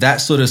 that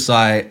sort of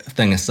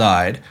thing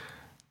aside,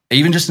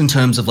 even just in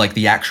terms of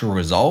the actual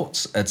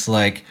results, it's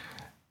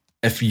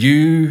if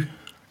you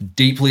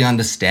deeply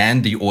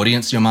understand the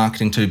audience you're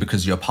marketing to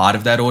because you're part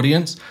of that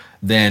audience,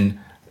 then,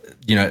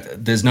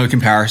 there's no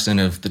comparison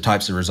of the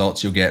types of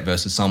results you'll get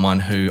versus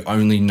someone who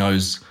only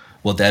knows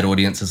what that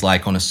audience is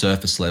on a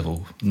surface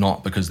level,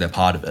 not because they're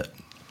part of it.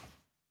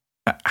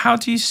 How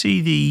do you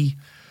see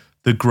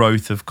the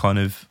growth of kind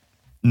of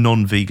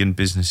non-vegan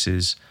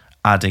businesses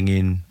adding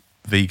in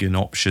vegan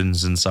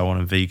options and so on,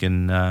 and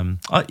vegan,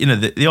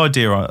 the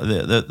idea,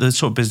 the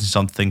sort of business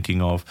I'm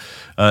thinking of,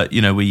 where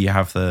you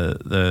have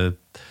the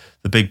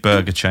big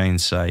burger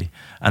chains, say,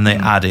 and they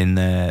add in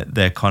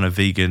their kind of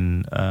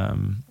vegan,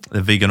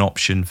 the vegan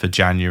option for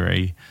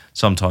January.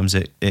 Sometimes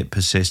it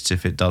persists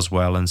if it does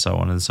well, and so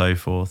on and so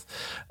forth.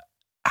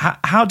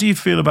 How do you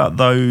feel about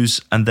those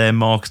and their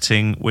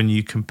marketing when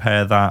you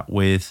compare that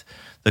with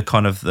the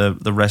kind of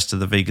the rest of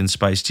the vegan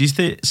space. Do you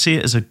see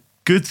it as a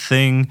good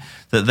thing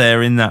that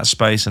they're in that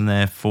space and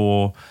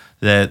therefore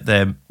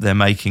they're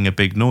making a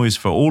big noise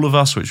for all of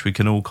us, which we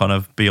can all kind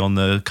of be on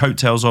the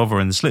coattails of or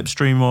in the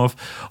slipstream of,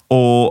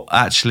 or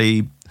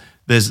actually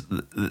there's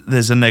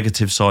a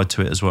negative side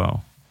to it as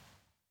well?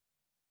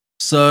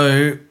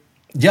 So,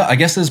 yeah, I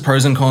guess there's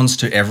pros and cons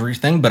to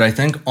everything, but I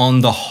think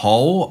on the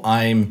whole,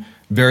 I'm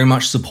very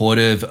much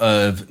supportive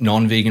of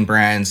non-vegan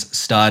brands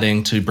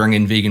starting to bring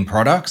in vegan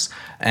products.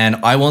 And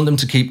I want them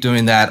to keep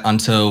doing that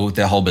until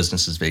their whole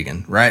business is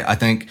vegan, right? I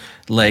think,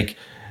 like,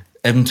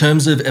 in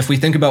terms of, if we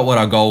think about what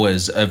our goal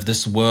is of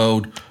this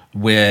world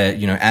where,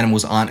 you know,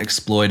 animals aren't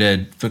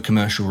exploited for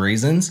commercial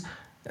reasons,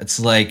 it's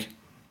like,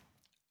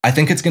 I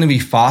think it's going to be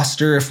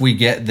faster if we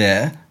get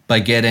there by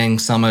getting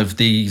some of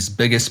these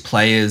biggest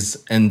players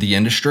in the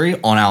industry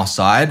on our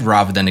side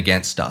rather than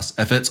against us.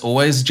 If it's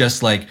always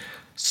just like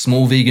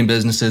small vegan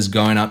businesses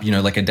going up, you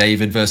know, like a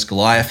David versus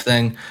Goliath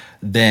thing,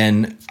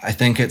 then I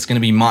think it's going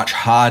to be much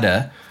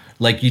harder.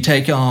 Like, you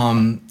take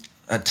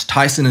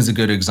Tyson is a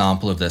good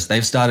example of this.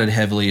 They've started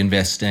heavily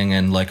investing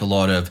in like a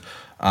lot of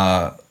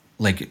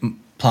like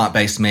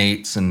plant-based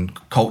meats and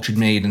cultured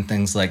meat and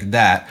things like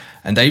that.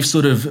 And they've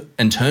sort of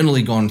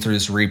internally gone through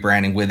this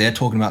rebranding where they're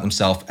talking about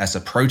themselves as a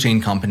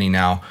protein company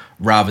now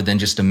rather than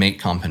just a meat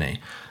company.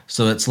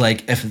 So it's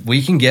like, if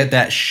we can get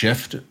that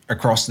shift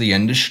across the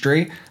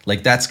industry,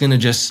 like, that's going to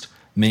just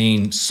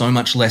mean so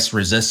much less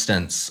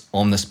resistance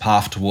on this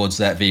path towards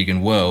that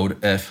vegan world.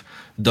 If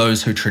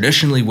those who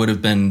traditionally would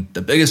have been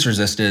the biggest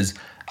resistors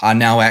are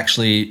now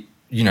actually,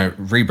 you know,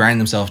 rebrand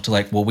themselves to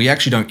like, well, we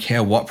actually don't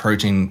care what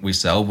protein we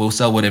sell. We'll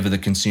sell whatever the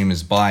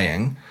consumer's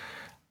buying.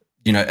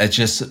 You know, it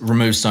just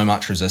removes so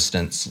much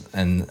resistance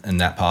in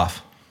that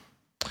path.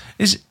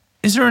 Is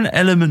there an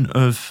element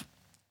of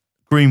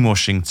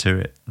greenwashing to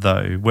it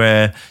though,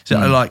 where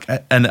like,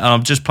 and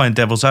I'm just playing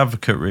devil's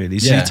advocate really.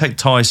 So you take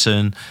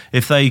Tyson,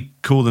 if they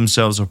call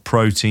themselves a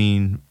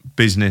protein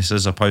business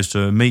as opposed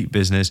to a meat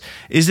business,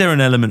 is there an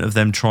element of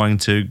them trying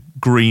to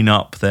green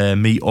up their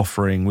meat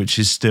offering, which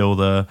is still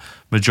the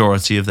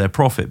majority of their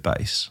profit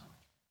base?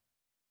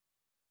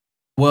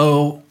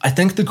 Well, I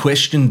think the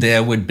question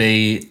there would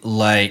be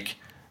like,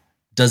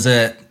 does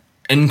it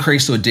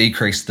increase or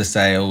decrease the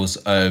sales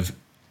of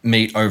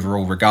meat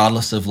overall,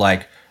 regardless of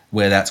like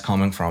where that's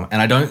coming from?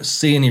 And I don't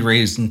see any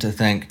reason to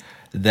think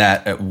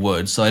that it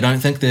would. So I don't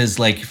think there's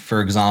like, for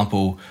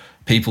example,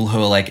 people who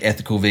are like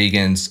ethical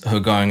vegans who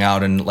are going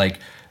out and like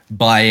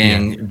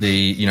buying the,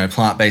 you know,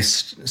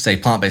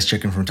 plant-based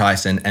chicken from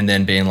Tyson and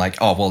then being like,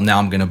 oh, well, now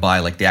I'm going to buy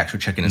like the actual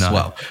chicken as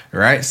well.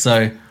 Right.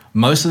 So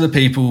most of the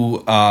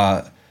people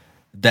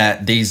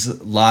that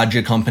these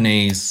larger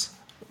companies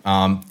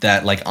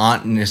that like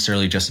aren't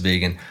necessarily just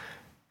vegan,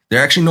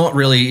 they're actually not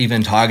really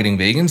even targeting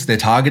vegans. They're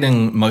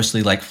targeting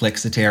mostly like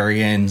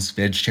flexitarians,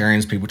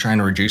 vegetarians, people trying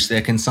to reduce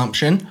their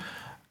consumption.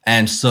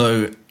 And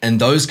so in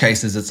those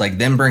cases, it's like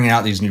them bringing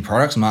out these new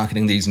products,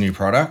 marketing these new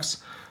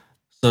products.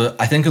 So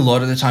I think a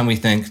lot of the time we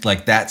think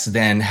like that's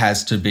then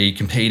has to be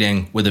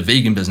competing with a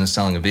vegan business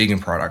selling a vegan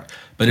product.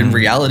 But in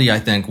reality, I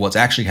think what's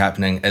actually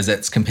happening is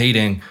it's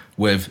competing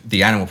with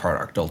the animal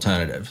product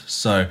alternative.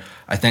 So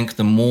I think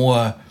the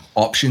more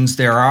options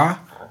there are,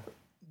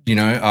 you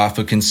know,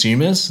 for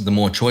consumers, the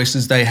more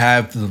choices they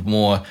have, the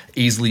more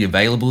easily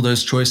available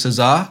those choices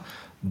are,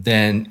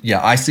 then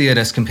yeah, I see it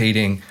as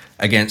competing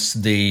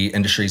against the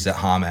industries that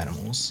harm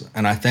animals.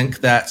 And I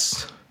think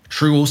that's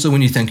true also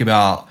when you think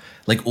about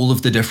like all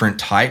of the different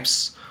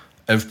types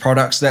of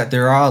products that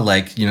there are.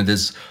 Like, you know,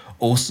 there's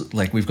also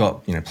like we've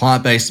got, you know,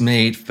 plant-based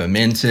meat,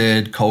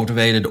 fermented,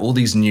 cultivated, all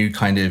these new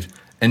kind of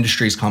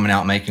industries coming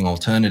out making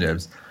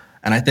alternatives.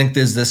 And I think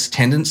there's this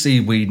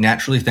tendency, we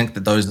naturally think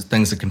that those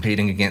things are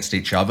competing against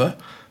each other.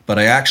 But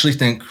I actually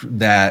think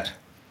that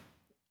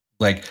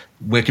like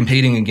we're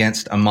competing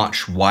against a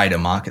much wider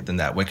market than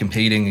that. We're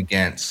competing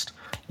against,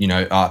 you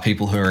know,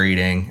 people who are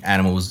eating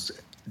animals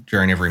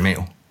during every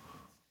meal.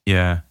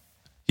 Yeah.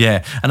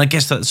 Yeah. And I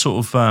guess that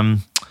sort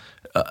of,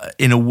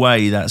 in a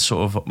way, that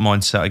sort of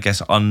mindset, I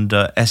guess,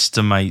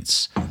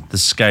 underestimates the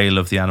scale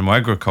of the animal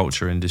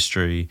agriculture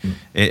industry.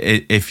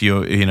 If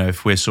you're, you know,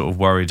 if we're sort of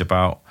worried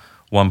about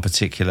one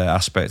particular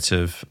aspect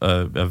of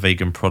a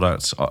vegan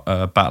product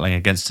battling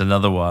against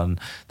another one,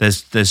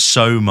 there's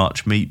so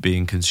much meat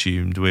being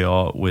consumed.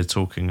 We're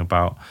talking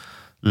about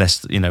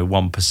less, you know,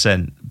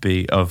 1%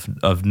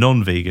 of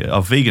non-vegan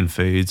of vegan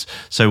foods.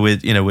 So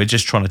we're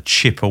just trying to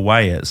chip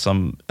away at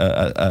some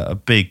a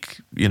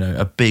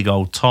big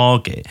old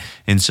target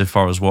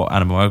insofar as what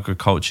animal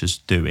agriculture is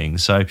doing.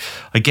 So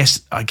I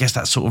guess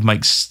that sort of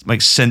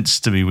makes sense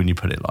to me when you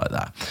put it like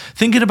that.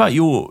 Thinking about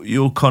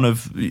your kind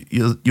of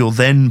your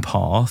then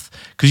path,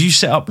 because you've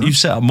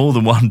set up more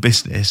than one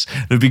business.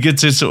 It'd be good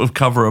to sort of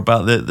cover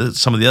about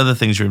some of the other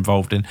things you're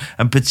involved in,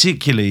 and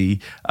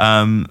particularly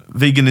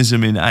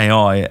veganism in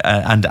AI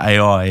and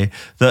AI.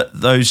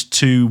 That those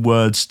two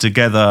words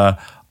together,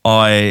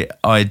 I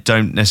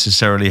don't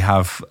necessarily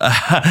have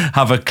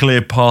a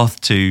clear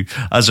path to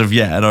as of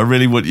yet, and I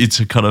really want you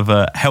to kind of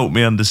help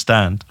me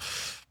understand.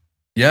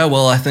 Yeah,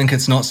 well, I think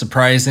it's not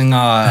surprising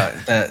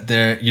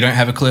that you don't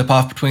have a clear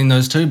path between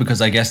those two,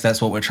 because I guess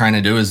that's what we're trying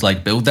to do, is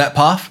like build that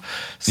path.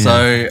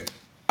 So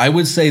I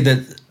would say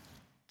that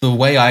the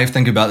way I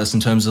think about this in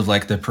terms of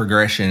like the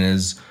progression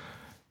is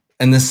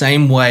in the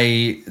same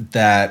way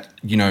that,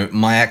 you know,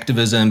 my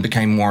activism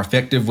became more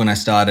effective when I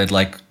started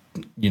like,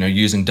 you know,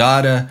 using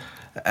data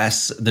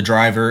as the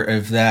driver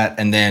of that.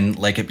 And then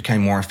like it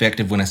became more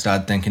effective when I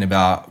started thinking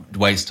about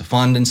ways to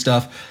fund and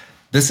stuff.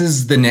 This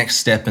is the next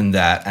step in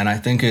that. And I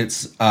think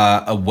it's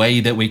a way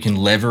that we can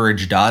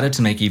leverage data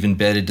to make even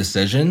better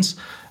decisions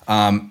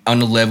on a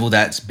level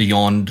that's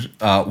beyond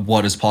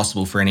what is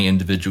possible for any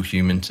individual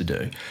human to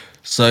do.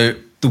 So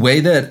the way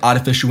that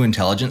artificial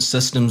intelligence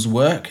systems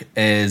work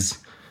is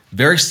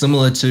very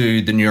similar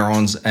to the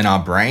neurons in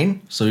our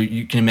brain. So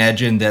you can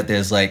imagine that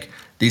there's like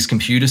these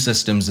computer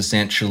systems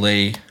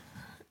essentially,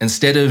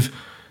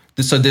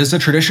 so there's a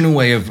traditional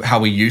way of how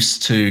we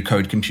used to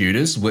code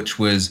computers, which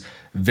was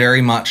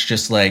very much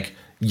just like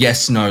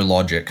yes, no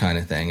logic kind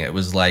of thing. It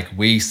was like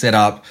we set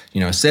up, you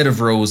know, a set of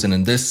rules, and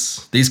in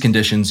these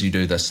conditions, you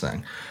do this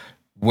thing.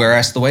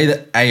 Whereas the way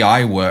that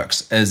AI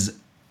works is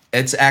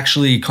it's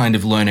actually kind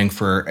of learning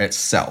for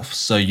itself.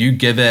 So you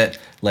give it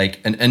like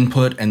an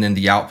input and then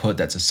the output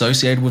that's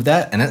associated with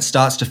that, and it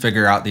starts to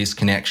figure out these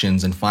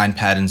connections and find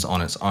patterns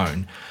on its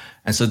own.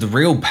 And so the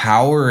real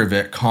power of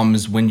it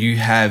comes when you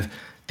have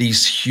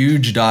these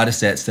huge data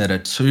sets that are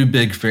too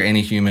big for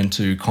any human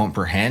to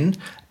comprehend,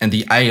 and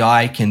the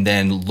AI can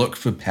then look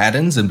for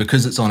patterns. And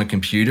because it's on a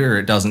computer,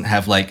 it doesn't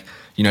have like,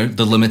 you know,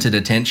 the limited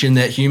attention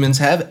that humans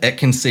have. It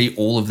can see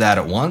all of that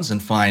at once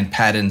and find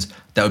patterns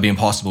that would be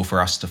impossible for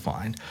us to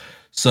find.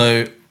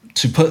 So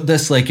to put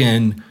this like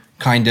in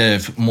kind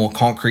of more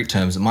concrete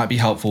terms, it might be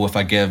helpful if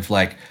I give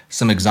like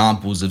some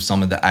examples of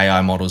some of the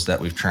AI models that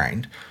we've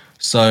trained.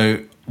 So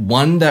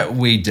one that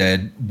we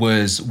did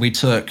was we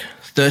took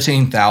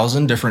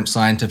 13,000 different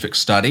scientific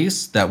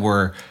studies that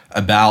were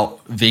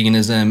about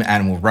veganism,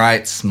 animal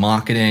rights,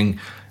 marketing,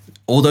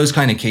 all those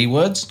kind of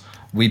keywords.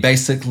 We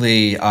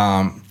basically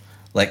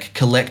like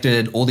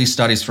collected all these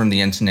studies from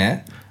the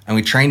internet, and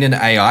we trained an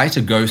AI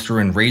to go through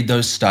and read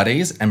those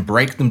studies and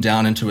break them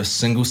down into a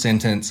single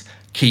sentence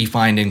key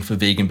finding for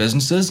vegan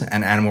businesses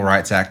and animal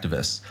rights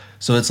activists.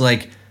 So it's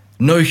like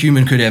no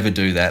human could ever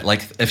do that.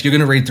 Like if you're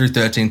going to read through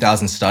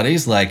 13,000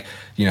 studies, like,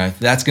 you know,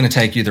 that's going to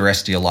take you the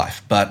rest of your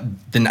life. But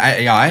then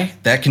AI,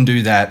 that can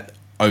do that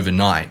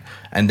overnight.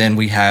 And then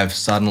we have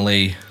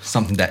suddenly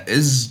something that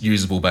is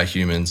usable by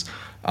humans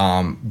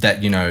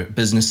that, you know,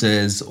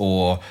 businesses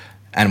or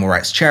animal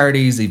rights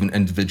charities, even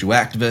individual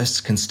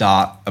activists can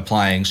start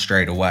applying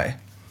straight away.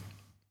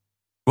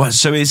 Well,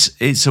 so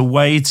it's a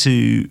way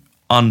to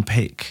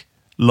unpick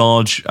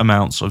large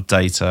amounts of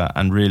data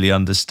and really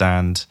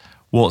understand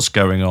what's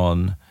going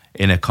on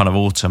in a kind of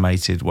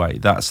automated way.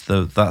 That's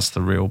the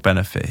real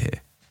benefit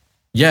here.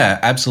 Yeah,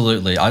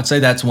 absolutely. I'd say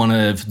that's one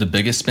of the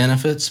biggest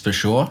benefits for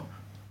sure.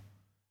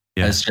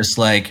 Yeah. It's just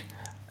like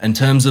in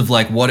terms of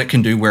like what it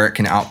can do, where it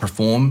can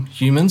outperform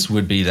humans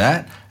would be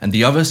that. And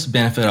the other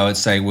benefit I would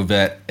say with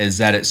it is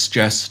that it's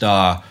just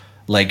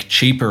like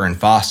cheaper and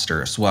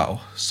faster as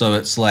well. So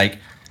it's like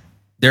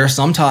there are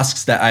some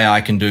tasks that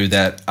AI can do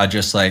that are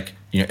just like,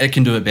 you know, it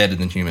can do it better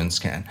than humans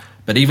can.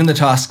 But even the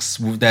tasks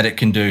that it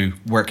can do,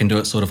 where it can do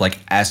it sort of like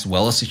as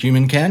well as a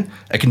human can,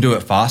 it can do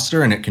it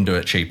faster and it can do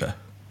it cheaper.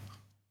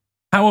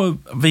 How are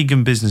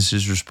vegan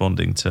businesses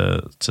responding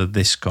to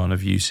this kind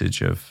of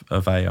usage of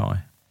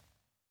AI?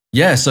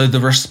 Yeah, so the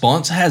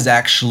response has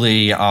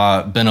actually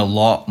been a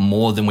lot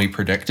more than we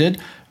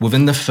predicted.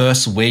 Within the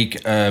first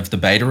week of the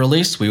beta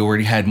release, we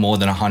already had more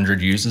than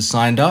 100 users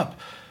signed up.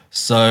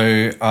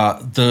 So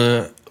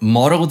the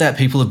model that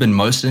people have been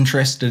most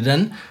interested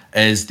in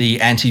is the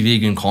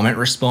anti-vegan comment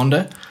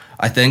responder.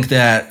 I think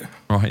that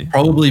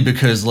probably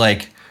because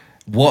like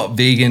what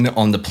vegan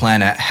on the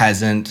planet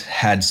hasn't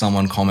had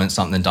someone comment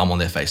something dumb on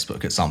their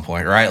Facebook at some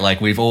point, right?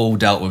 Like we've all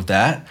dealt with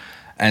that.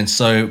 And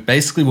so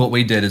basically what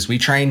we did is we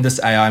trained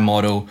this AI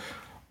model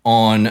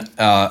on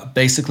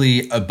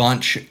basically a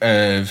bunch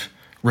of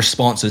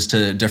responses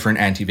to different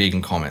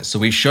anti-vegan comments. So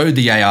we showed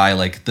the AI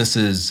like this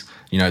is,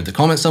 you know, the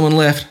comment someone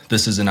left,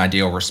 this is an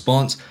ideal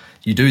response.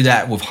 You do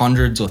that with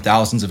hundreds or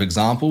thousands of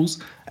examples,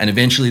 and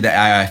eventually the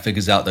AI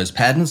figures out those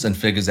patterns and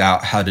figures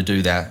out how to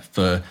do that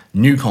for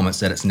new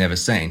comments that it's never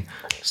seen.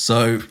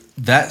 So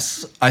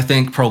that's, I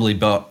think, probably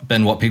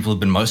been what people have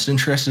been most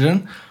interested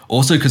in.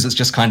 Also because it's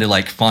just kind of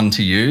like fun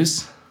to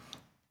use.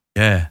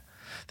 Yeah.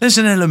 There's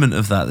an element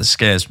of that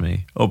scares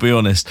me, I'll be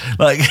honest.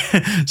 Like,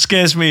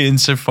 scares me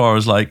insofar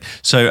as like,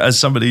 so as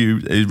somebody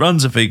who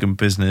runs a vegan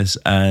business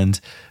and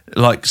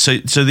like, so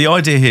the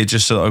idea here,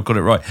 just so that I've got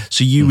it right,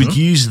 so you would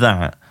use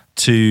that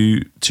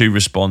to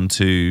respond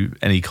to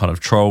any kind of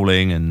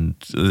trolling and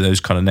those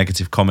kind of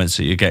negative comments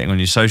that you're getting on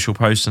your social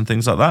posts and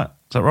things like that.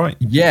 Is that right?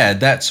 Yeah,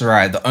 that's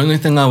right. The only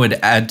thing I would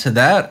add to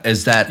that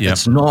is that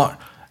it's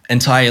not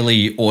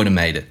entirely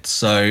automated.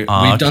 So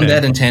we've done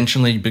that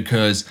intentionally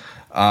because,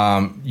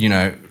 you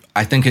know,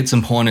 I think it's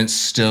important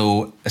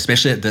still,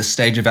 especially at this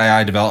stage of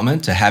AI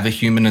development, to have a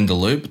human in the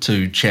loop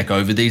to check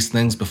over these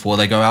things before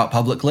they go out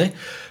publicly.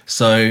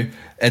 So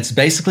it's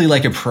basically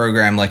like a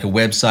program, like a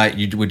website.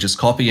 You would just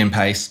copy and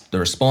paste the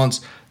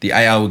response. The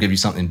AI will give you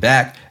something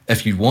back.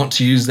 If you want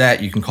to use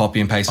that, you can copy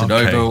and paste it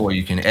over, or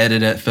you can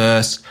edit it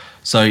first.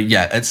 So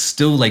yeah, it's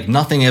still like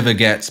nothing ever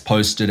gets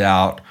posted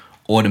out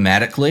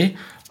automatically.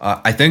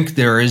 I think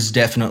there is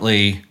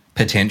definitely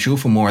potential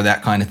for more of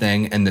that kind of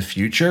thing in the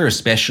future,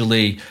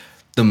 especially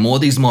the more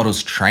these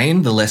models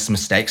train, the less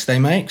mistakes they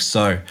make.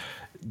 So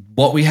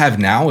what we have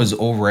now is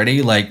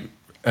already like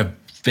a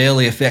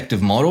fairly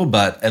effective model,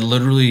 but it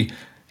literally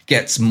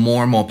gets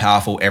more and more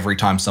powerful every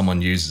time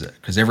someone uses it.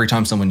 Because every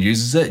time someone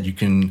uses it, you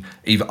can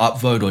either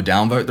upvote or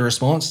downvote the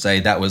response, say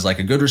that was like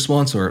a good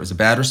response or it was a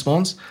bad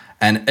response,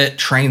 and it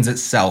trains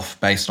itself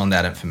based on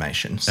that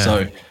information. Yeah.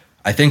 So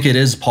I think it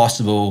is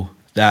possible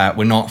that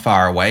we're not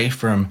far away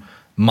from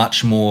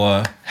much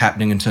more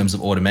happening in terms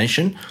of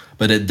automation.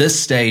 But at this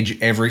stage,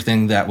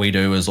 everything that we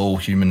do is all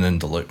human in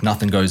the loop.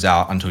 Nothing goes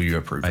out until you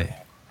approve it.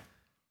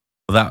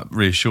 Well, that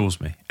reassures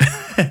me.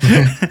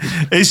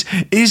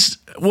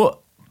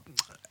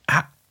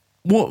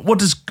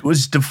 What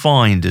is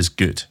defined as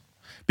good?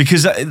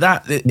 Because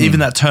even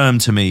that term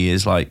to me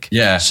is like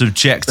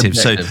subjective.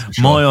 So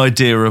sure. My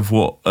idea of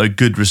what a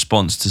good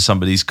response to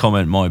somebody's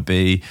comment might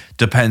be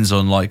depends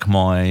on like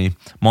my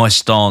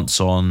stance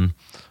on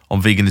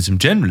veganism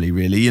generally,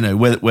 really. You know,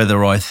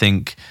 whether I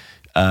think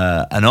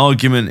an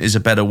argument is a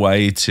better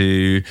way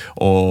to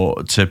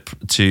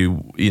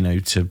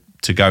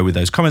go with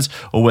those comments,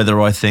 or whether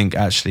I think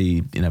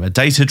actually, a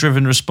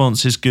data-driven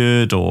response is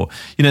good, or,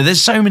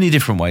 there's so many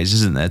different ways,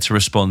 isn't there, to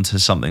respond to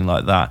something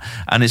like that.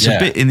 And it's a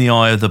bit in the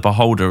eye of the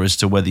beholder as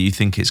to whether you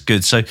think it's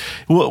good. So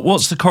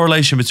what's the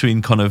correlation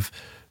between kind of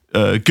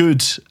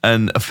good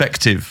and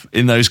effective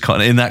in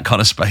that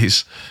kind of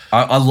space?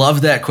 I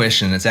love that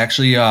question. It's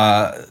actually,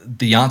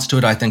 the answer to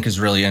it, I think, is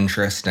really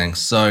interesting.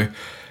 So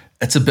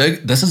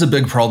this is a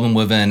big problem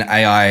within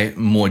AI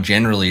more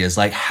generally, is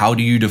like, how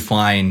do you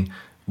define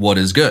what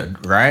is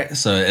good, right?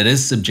 So it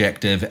is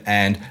subjective,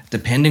 and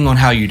depending on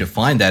how you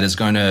define that is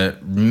going to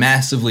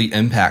massively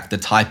impact the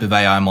type of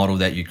AI model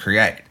that you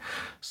create.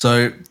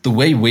 So the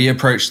way we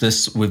approached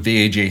this with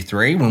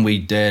VEG3 when we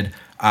did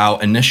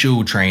our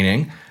initial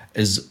training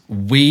is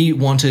we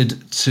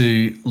wanted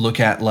to look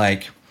at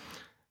like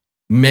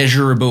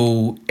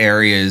measurable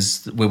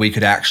areas where we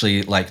could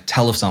actually like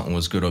tell if something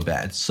was good or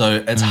bad.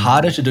 So it's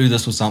harder to do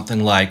this with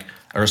something like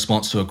a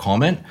response to a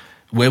comment.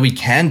 Where we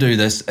can do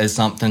this is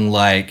something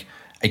like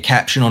a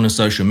caption on a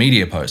social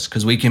media post,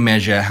 because we can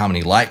measure how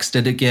many likes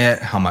did it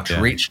get, how much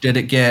reach did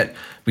it get.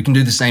 We can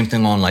do the same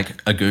thing on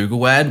like a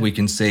Google ad. We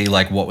can see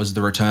like what was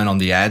the return on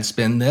the ad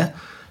spend there.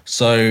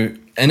 So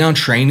in our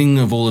training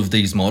of all of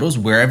these models,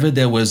 wherever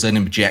there was an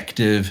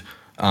objective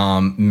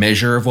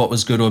measure of what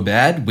was good or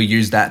bad, we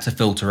use that to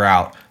filter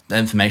out the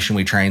information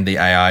we trained the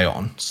AI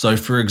on. So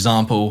for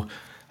example,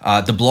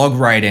 the blog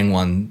writing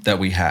one that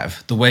we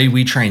have, the way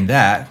we trained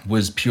that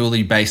was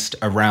purely based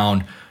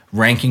around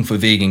ranking for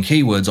vegan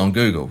keywords on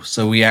Google.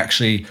 So we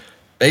actually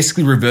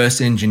basically reverse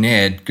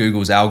engineered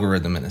Google's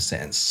algorithm in a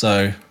sense.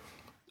 So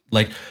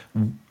like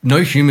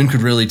no human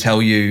could really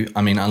tell you,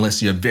 unless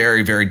you're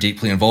very, very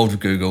deeply involved with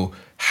Google,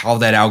 how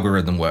that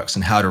algorithm works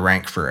and how to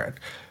rank for it.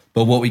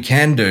 But what we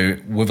can do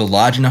with a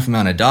large enough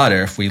amount of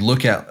data, if we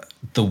look at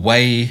the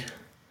way,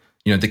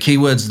 the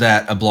keywords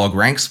that a blog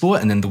ranks for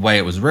and then the way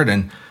it was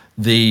written,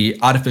 the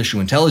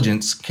artificial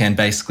intelligence can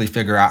basically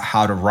figure out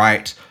how to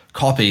write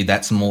copy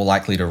that's more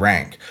likely to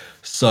rank.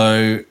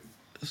 So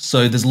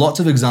there's lots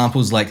of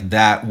examples like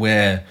that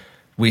where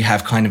we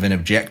have kind of an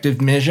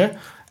objective measure.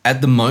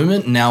 At the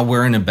moment, now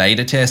we're in a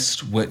beta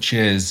test, which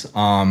is,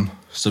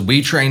 so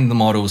we trained the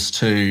models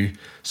to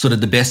sort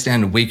of the best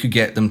standard we could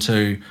get them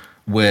to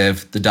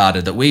with the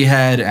data that we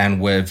had and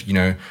with,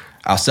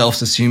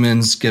 ourselves as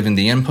humans given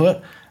the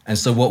input. And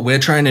so what we're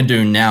trying to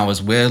do now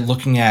is we're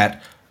looking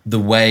at the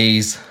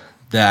ways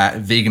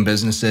that vegan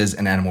businesses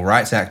and animal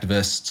rights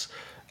activists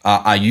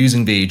are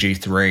using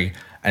VEG3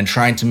 and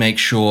trying to make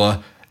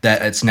sure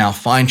that it's now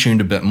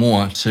fine-tuned a bit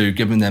more to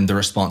giving them the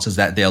responses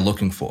that they're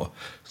looking for.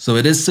 So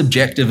it is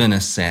subjective in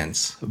a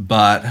sense,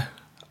 but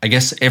I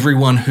guess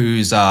everyone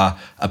who's a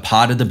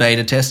part of the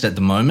beta test at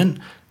the moment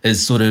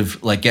is sort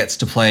of like gets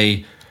to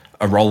play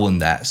a role in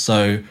that.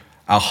 So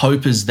our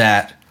hope is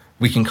that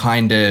we can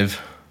kind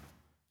of,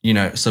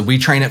 so we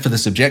train it for the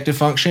subjective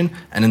function,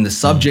 and in the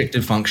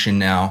subjective function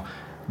now,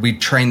 we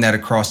train that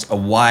across a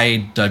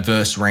wide,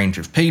 diverse range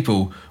of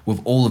people with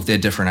all of their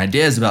different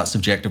ideas about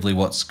subjectively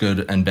what's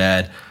good and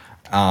bad,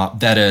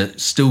 that are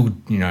still,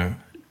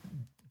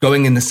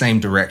 going in the same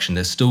direction.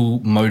 They're still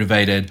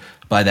motivated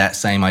by that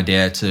same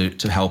idea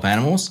to help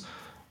animals.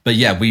 But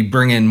yeah, we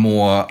bring in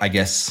more, I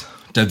guess,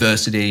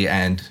 diversity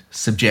and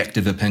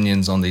subjective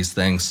opinions on these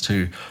things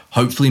to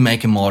hopefully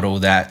make a model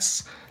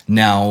that's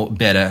now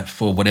better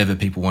for whatever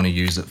people want to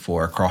use it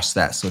for across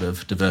that sort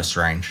of diverse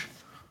range.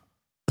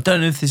 I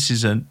don't know if this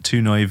is a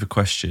too naive a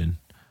question,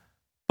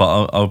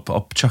 but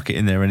I'll chuck it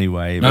in there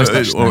anyway, No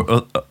such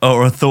thing.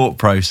 or a thought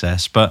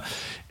process. But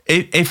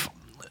if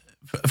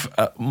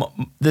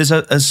there's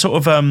a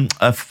sort of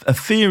a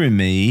fear in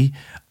me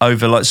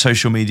over like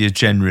social media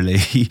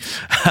generally,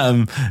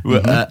 and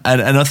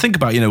I think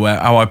about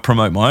how I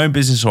promote my own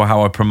business or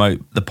how I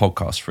promote the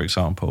podcast, for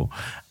example,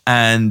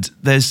 and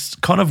there's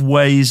kind of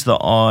ways that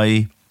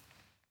I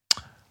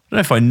don't know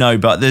if I know,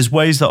 but there's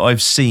ways that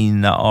I've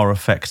seen that are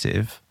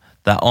effective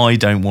that I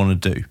don't want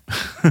to do.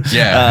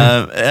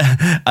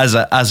 As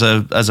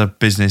a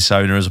business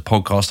owner, as a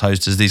podcast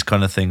host, as these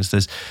kind of things,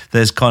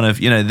 there's kind of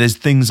there's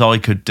things I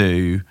could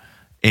do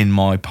in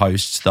my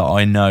posts that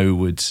I know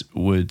would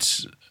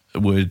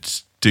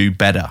do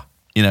better,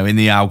 in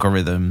the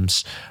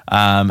algorithms,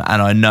 and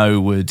I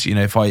know would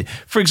if I,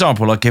 for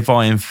example, like if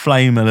I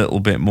inflame a little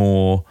bit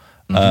more.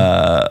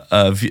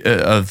 Of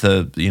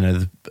the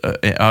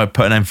I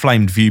put an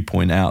inflamed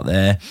viewpoint out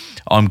there,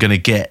 I'm going to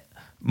get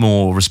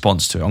more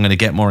response to it. I'm going to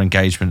get more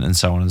engagement and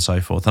so on and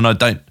so forth. And I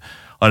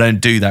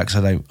don't do that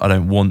because I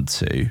don't want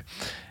to.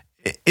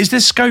 Is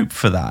there scope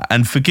for that?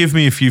 And forgive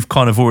me if you've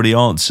kind of already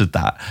answered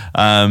that.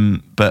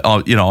 But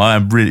I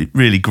am really,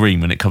 really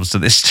green when it comes to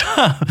this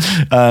stuff.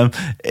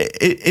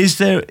 Is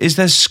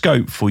there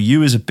scope for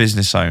you as a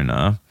business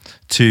owner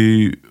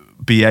to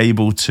be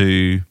able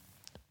to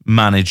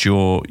manage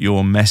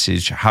your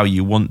message how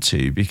you want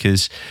to?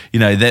 Because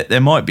there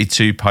might be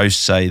two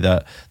posts, say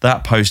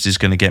that post is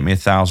going to get me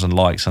 1,000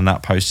 likes and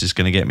that post is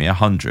going to get me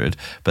 100,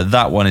 but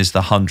that one is the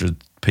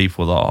 100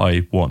 people that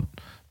I want,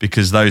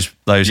 because those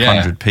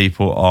 100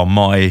 people are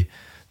my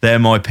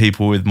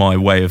people with my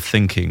way of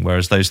thinking,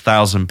 whereas those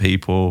 1,000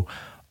 people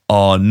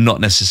are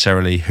not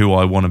necessarily who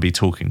I want to be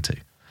talking to.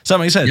 Does that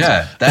make sense?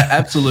 Yeah, that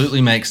absolutely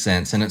makes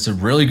sense. And it's a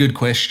really good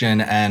question,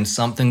 and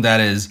something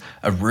that is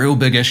a real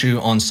big issue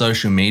on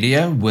social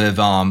media with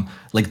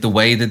like the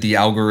way that the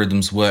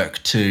algorithms work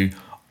to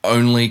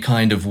only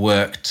kind of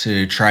work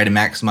to try to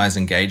maximize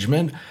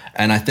engagement.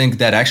 And I think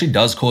that actually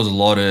does cause a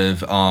lot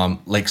of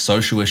like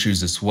social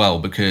issues as well,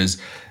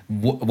 because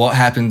what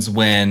happens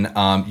when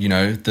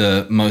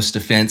the most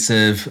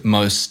offensive,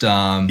 most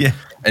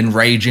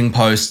enraging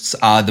posts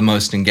are the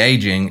most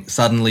engaging,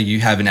 suddenly you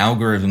have an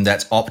algorithm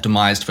that's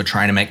optimized for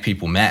trying to make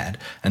people mad,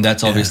 and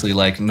that's obviously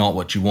like not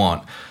what you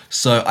want.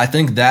 So I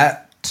think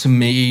that to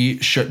me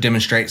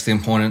demonstrates the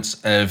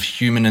importance of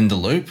human in the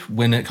loop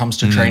when it comes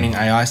to training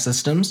AI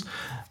systems.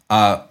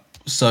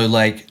 So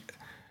like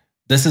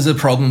this is a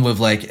problem with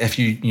like if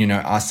you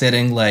are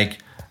setting like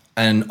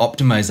an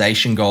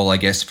optimization goal, I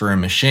guess, for a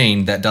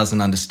machine that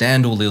doesn't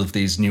understand all of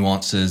these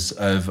nuances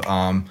of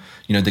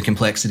the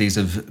complexities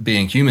of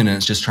being human, and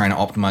it's just trying to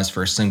optimize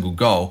for a single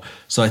goal.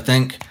 So I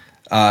think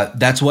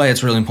that's why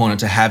it's really important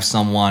to have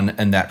someone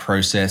in that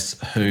process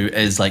who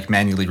is like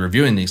manually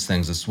reviewing these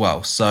things as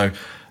well. So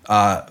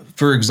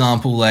for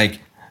example,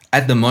 like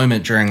at the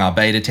moment during our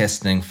beta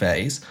testing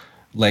phase,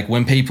 like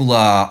when people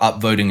are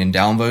upvoting and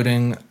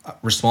downvoting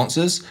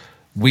responses,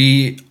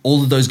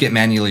 all of those get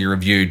manually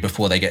reviewed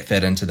before they get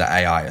fed into the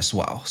AI as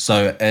well.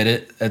 So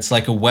it's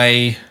like a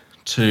way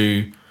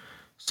to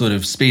sort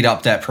of speed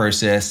up that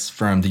process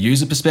from the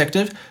user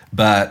perspective,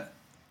 but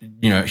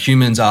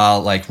humans are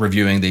like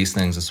reviewing these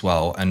things as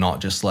well, and not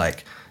just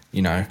like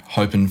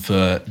hoping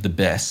for the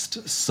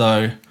best.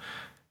 So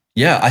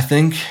yeah, I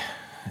think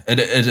it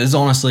is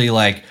honestly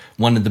like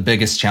one of the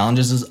biggest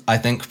challenges I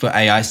think for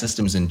AI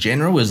systems in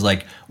general is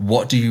like,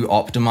 what do you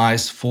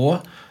optimize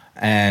for?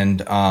 And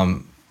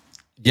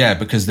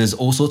because there's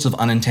all sorts of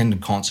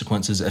unintended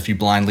consequences if you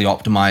blindly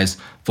optimize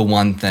for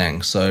one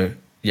thing. So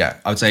yeah,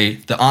 I would say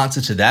the answer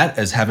to that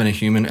is having a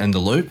human in the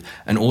loop,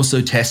 and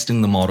also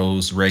testing the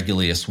models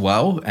regularly as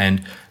well,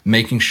 and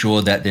making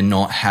sure that they're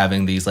not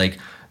having these like,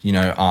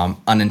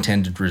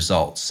 unintended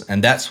results.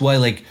 And that's why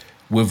like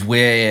with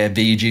where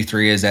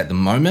VEG3 is at the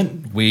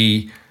moment,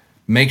 we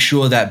make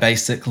sure that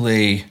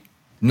basically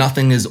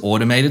nothing is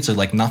automated. So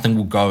like nothing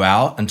will go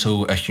out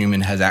until a human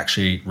has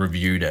actually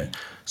reviewed it.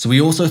 So we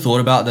also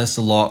thought about this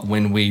a lot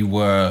when we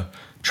were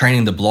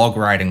training the blog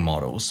writing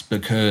models,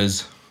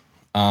 because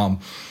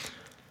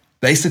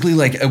basically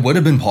like it would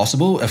have been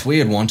possible if we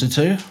had wanted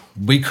to.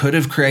 We could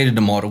have created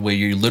a model where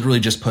you literally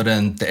just put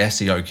in the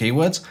SEO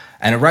keywords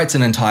and it writes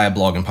an entire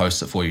blog and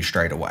posts it for you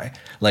straight away.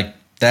 Like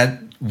that,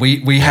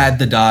 we had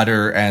the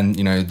data and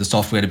the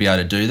software to be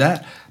able to do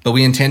that, but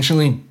we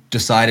intentionally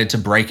decided to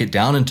break it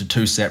down into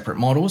two separate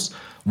models.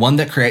 One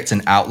that creates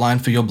an outline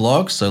for your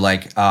blog, so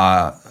like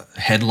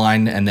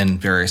headline and then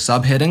various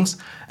subheadings,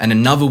 and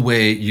another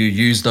where you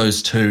use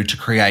those two to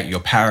create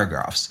your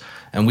paragraphs.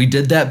 And we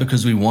did that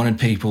because we wanted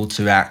people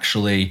to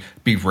actually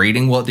be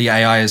reading what the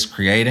AI is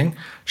creating,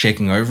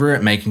 checking over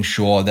it, making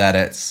sure that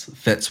it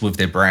fits with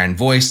their brand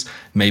voice,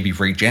 maybe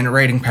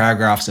regenerating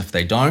paragraphs if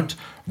they don't,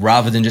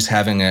 rather than just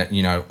having it,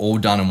 all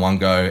done in one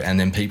go, and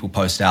then people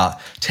post out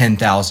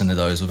 10,000 of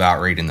those without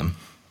reading them.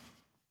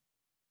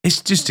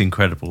 It's just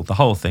incredible. The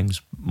whole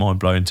thing's mind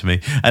blowing to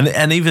me,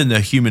 and even the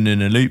human in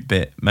the loop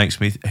bit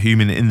makes me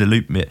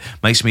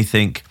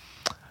think.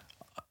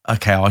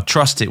 okay, I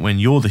trust it when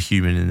you're the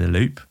human in the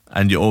loop,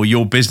 and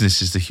your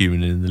business is the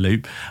human in the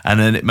loop. And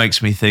then it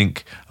makes me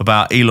think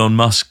about Elon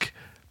Musk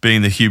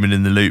being the human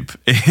in the loop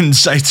in,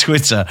 say,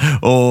 Twitter,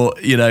 or,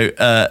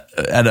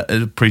 and I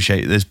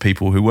appreciate there's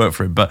people who work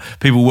for him, but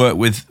people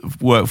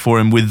work for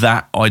him with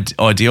that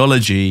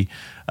ideology.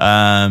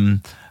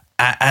 And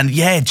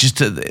yeah, just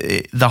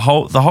the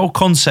whole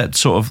concept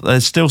sort of,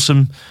 there's still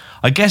some,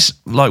 I guess,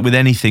 like with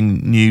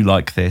anything new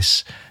like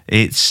this,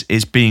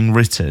 it's being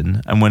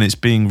written, and when it's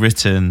being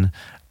written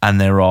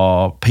and there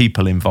are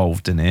people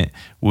involved in it,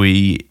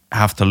 we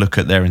have to look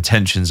at their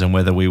intentions and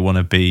whether we want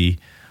to be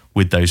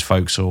with those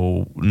folks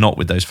or not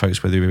with those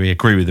folks, whether we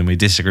agree with them, we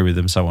disagree with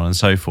them, so on and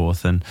so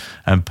forth, and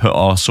put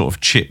our sort of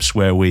chips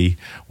where we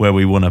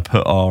want to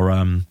put our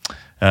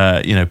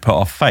put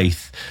our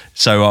faith.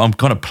 So I'm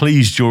kind of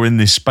pleased you're in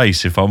this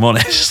space, if I'm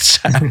honest.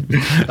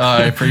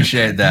 I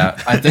appreciate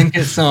that. I think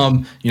it's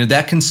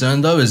that concern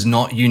though is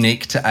not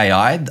unique to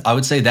AI. I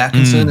would say that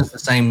concern is the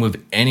same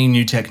with any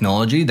new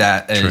technology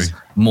that is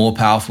more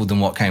powerful than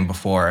what came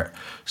before it.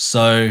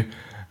 So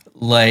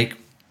like,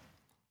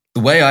 the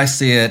way I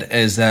see it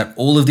is that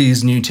all of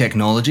these new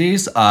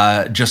technologies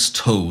are just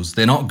tools.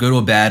 They're not good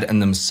or bad in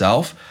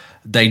themselves.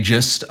 They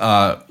just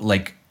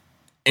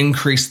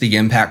increase the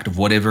impact of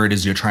whatever it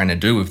is you're trying to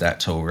do with that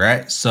tool,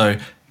 right? So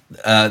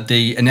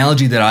the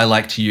analogy that I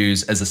like to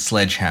use is a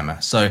sledgehammer.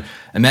 So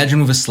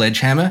imagine with a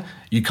sledgehammer,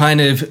 you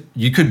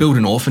could build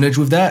an orphanage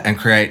with that and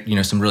create,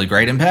 some really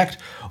great impact,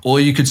 or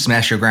you could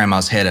smash your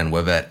grandma's head in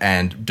with it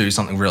and do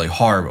something really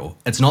horrible.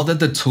 It's not that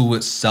the tool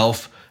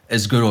itself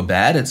is good or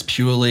bad. It's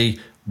purely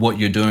what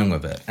you're doing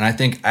with it. And I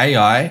think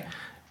AI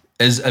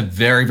is a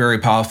very, very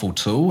powerful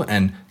tool,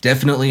 and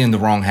definitely in the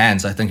wrong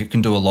hands, I think it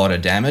can do a lot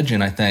of damage.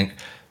 And I think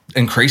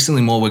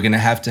increasingly more, we're going to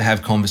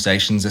have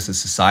conversations as a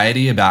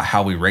society about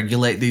how we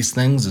regulate these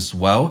things as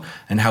well,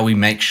 and how we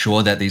make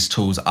sure that these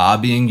tools are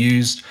being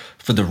used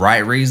for the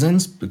right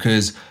reasons.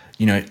 Because,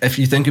 if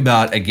you think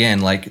about,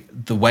 again, like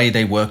the way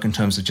they work in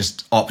terms of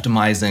just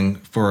optimizing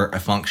for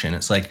a function,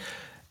 it's like,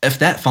 if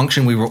that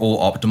function we were all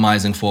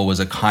optimizing for was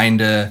a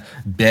kinder,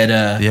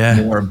 better,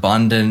 more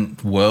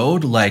abundant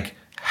world, like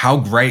how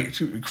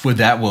great would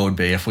that world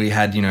be if we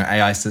had,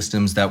 AI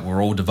systems that were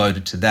all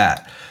devoted to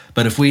that?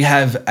 But if we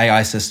have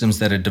AI systems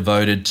that are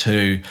devoted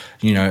to,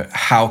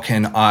 how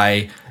can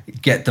I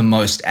get the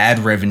most ad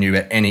revenue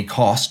at any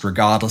cost,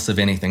 regardless of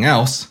anything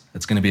else,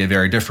 it's going to be a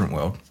very different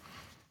world.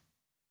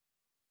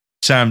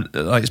 Sam,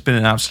 it's been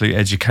an absolute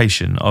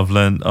education. I've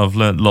learned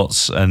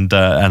lots, and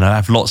I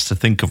have lots to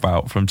think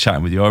about from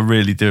chatting with you. I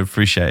really do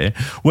appreciate it.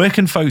 Where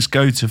can folks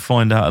go to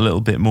find out a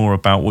little bit more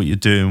about what you're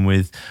doing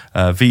with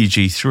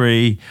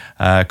VG3,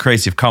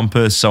 Creative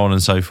Compass, so on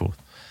and so forth?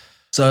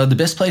 So the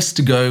best place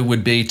to go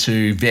would be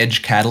to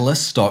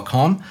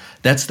VegCatalyst.com.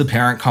 That's the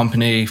parent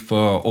company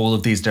for all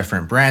of these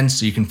different brands.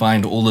 So you can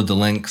find all of the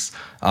links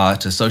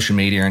to social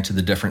media and to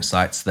the different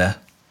sites there.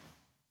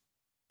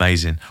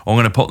 Amazing. I'm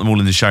going to pop them all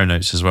in the show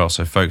notes as well,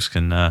 so folks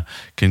can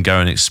go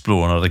and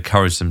explore, and I'd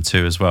encourage them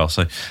to as well.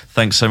 So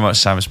thanks so much,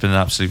 Sam. It's been an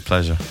absolute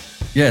pleasure.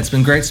 Yeah, it's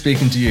been great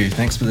speaking to you.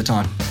 Thanks for the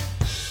time.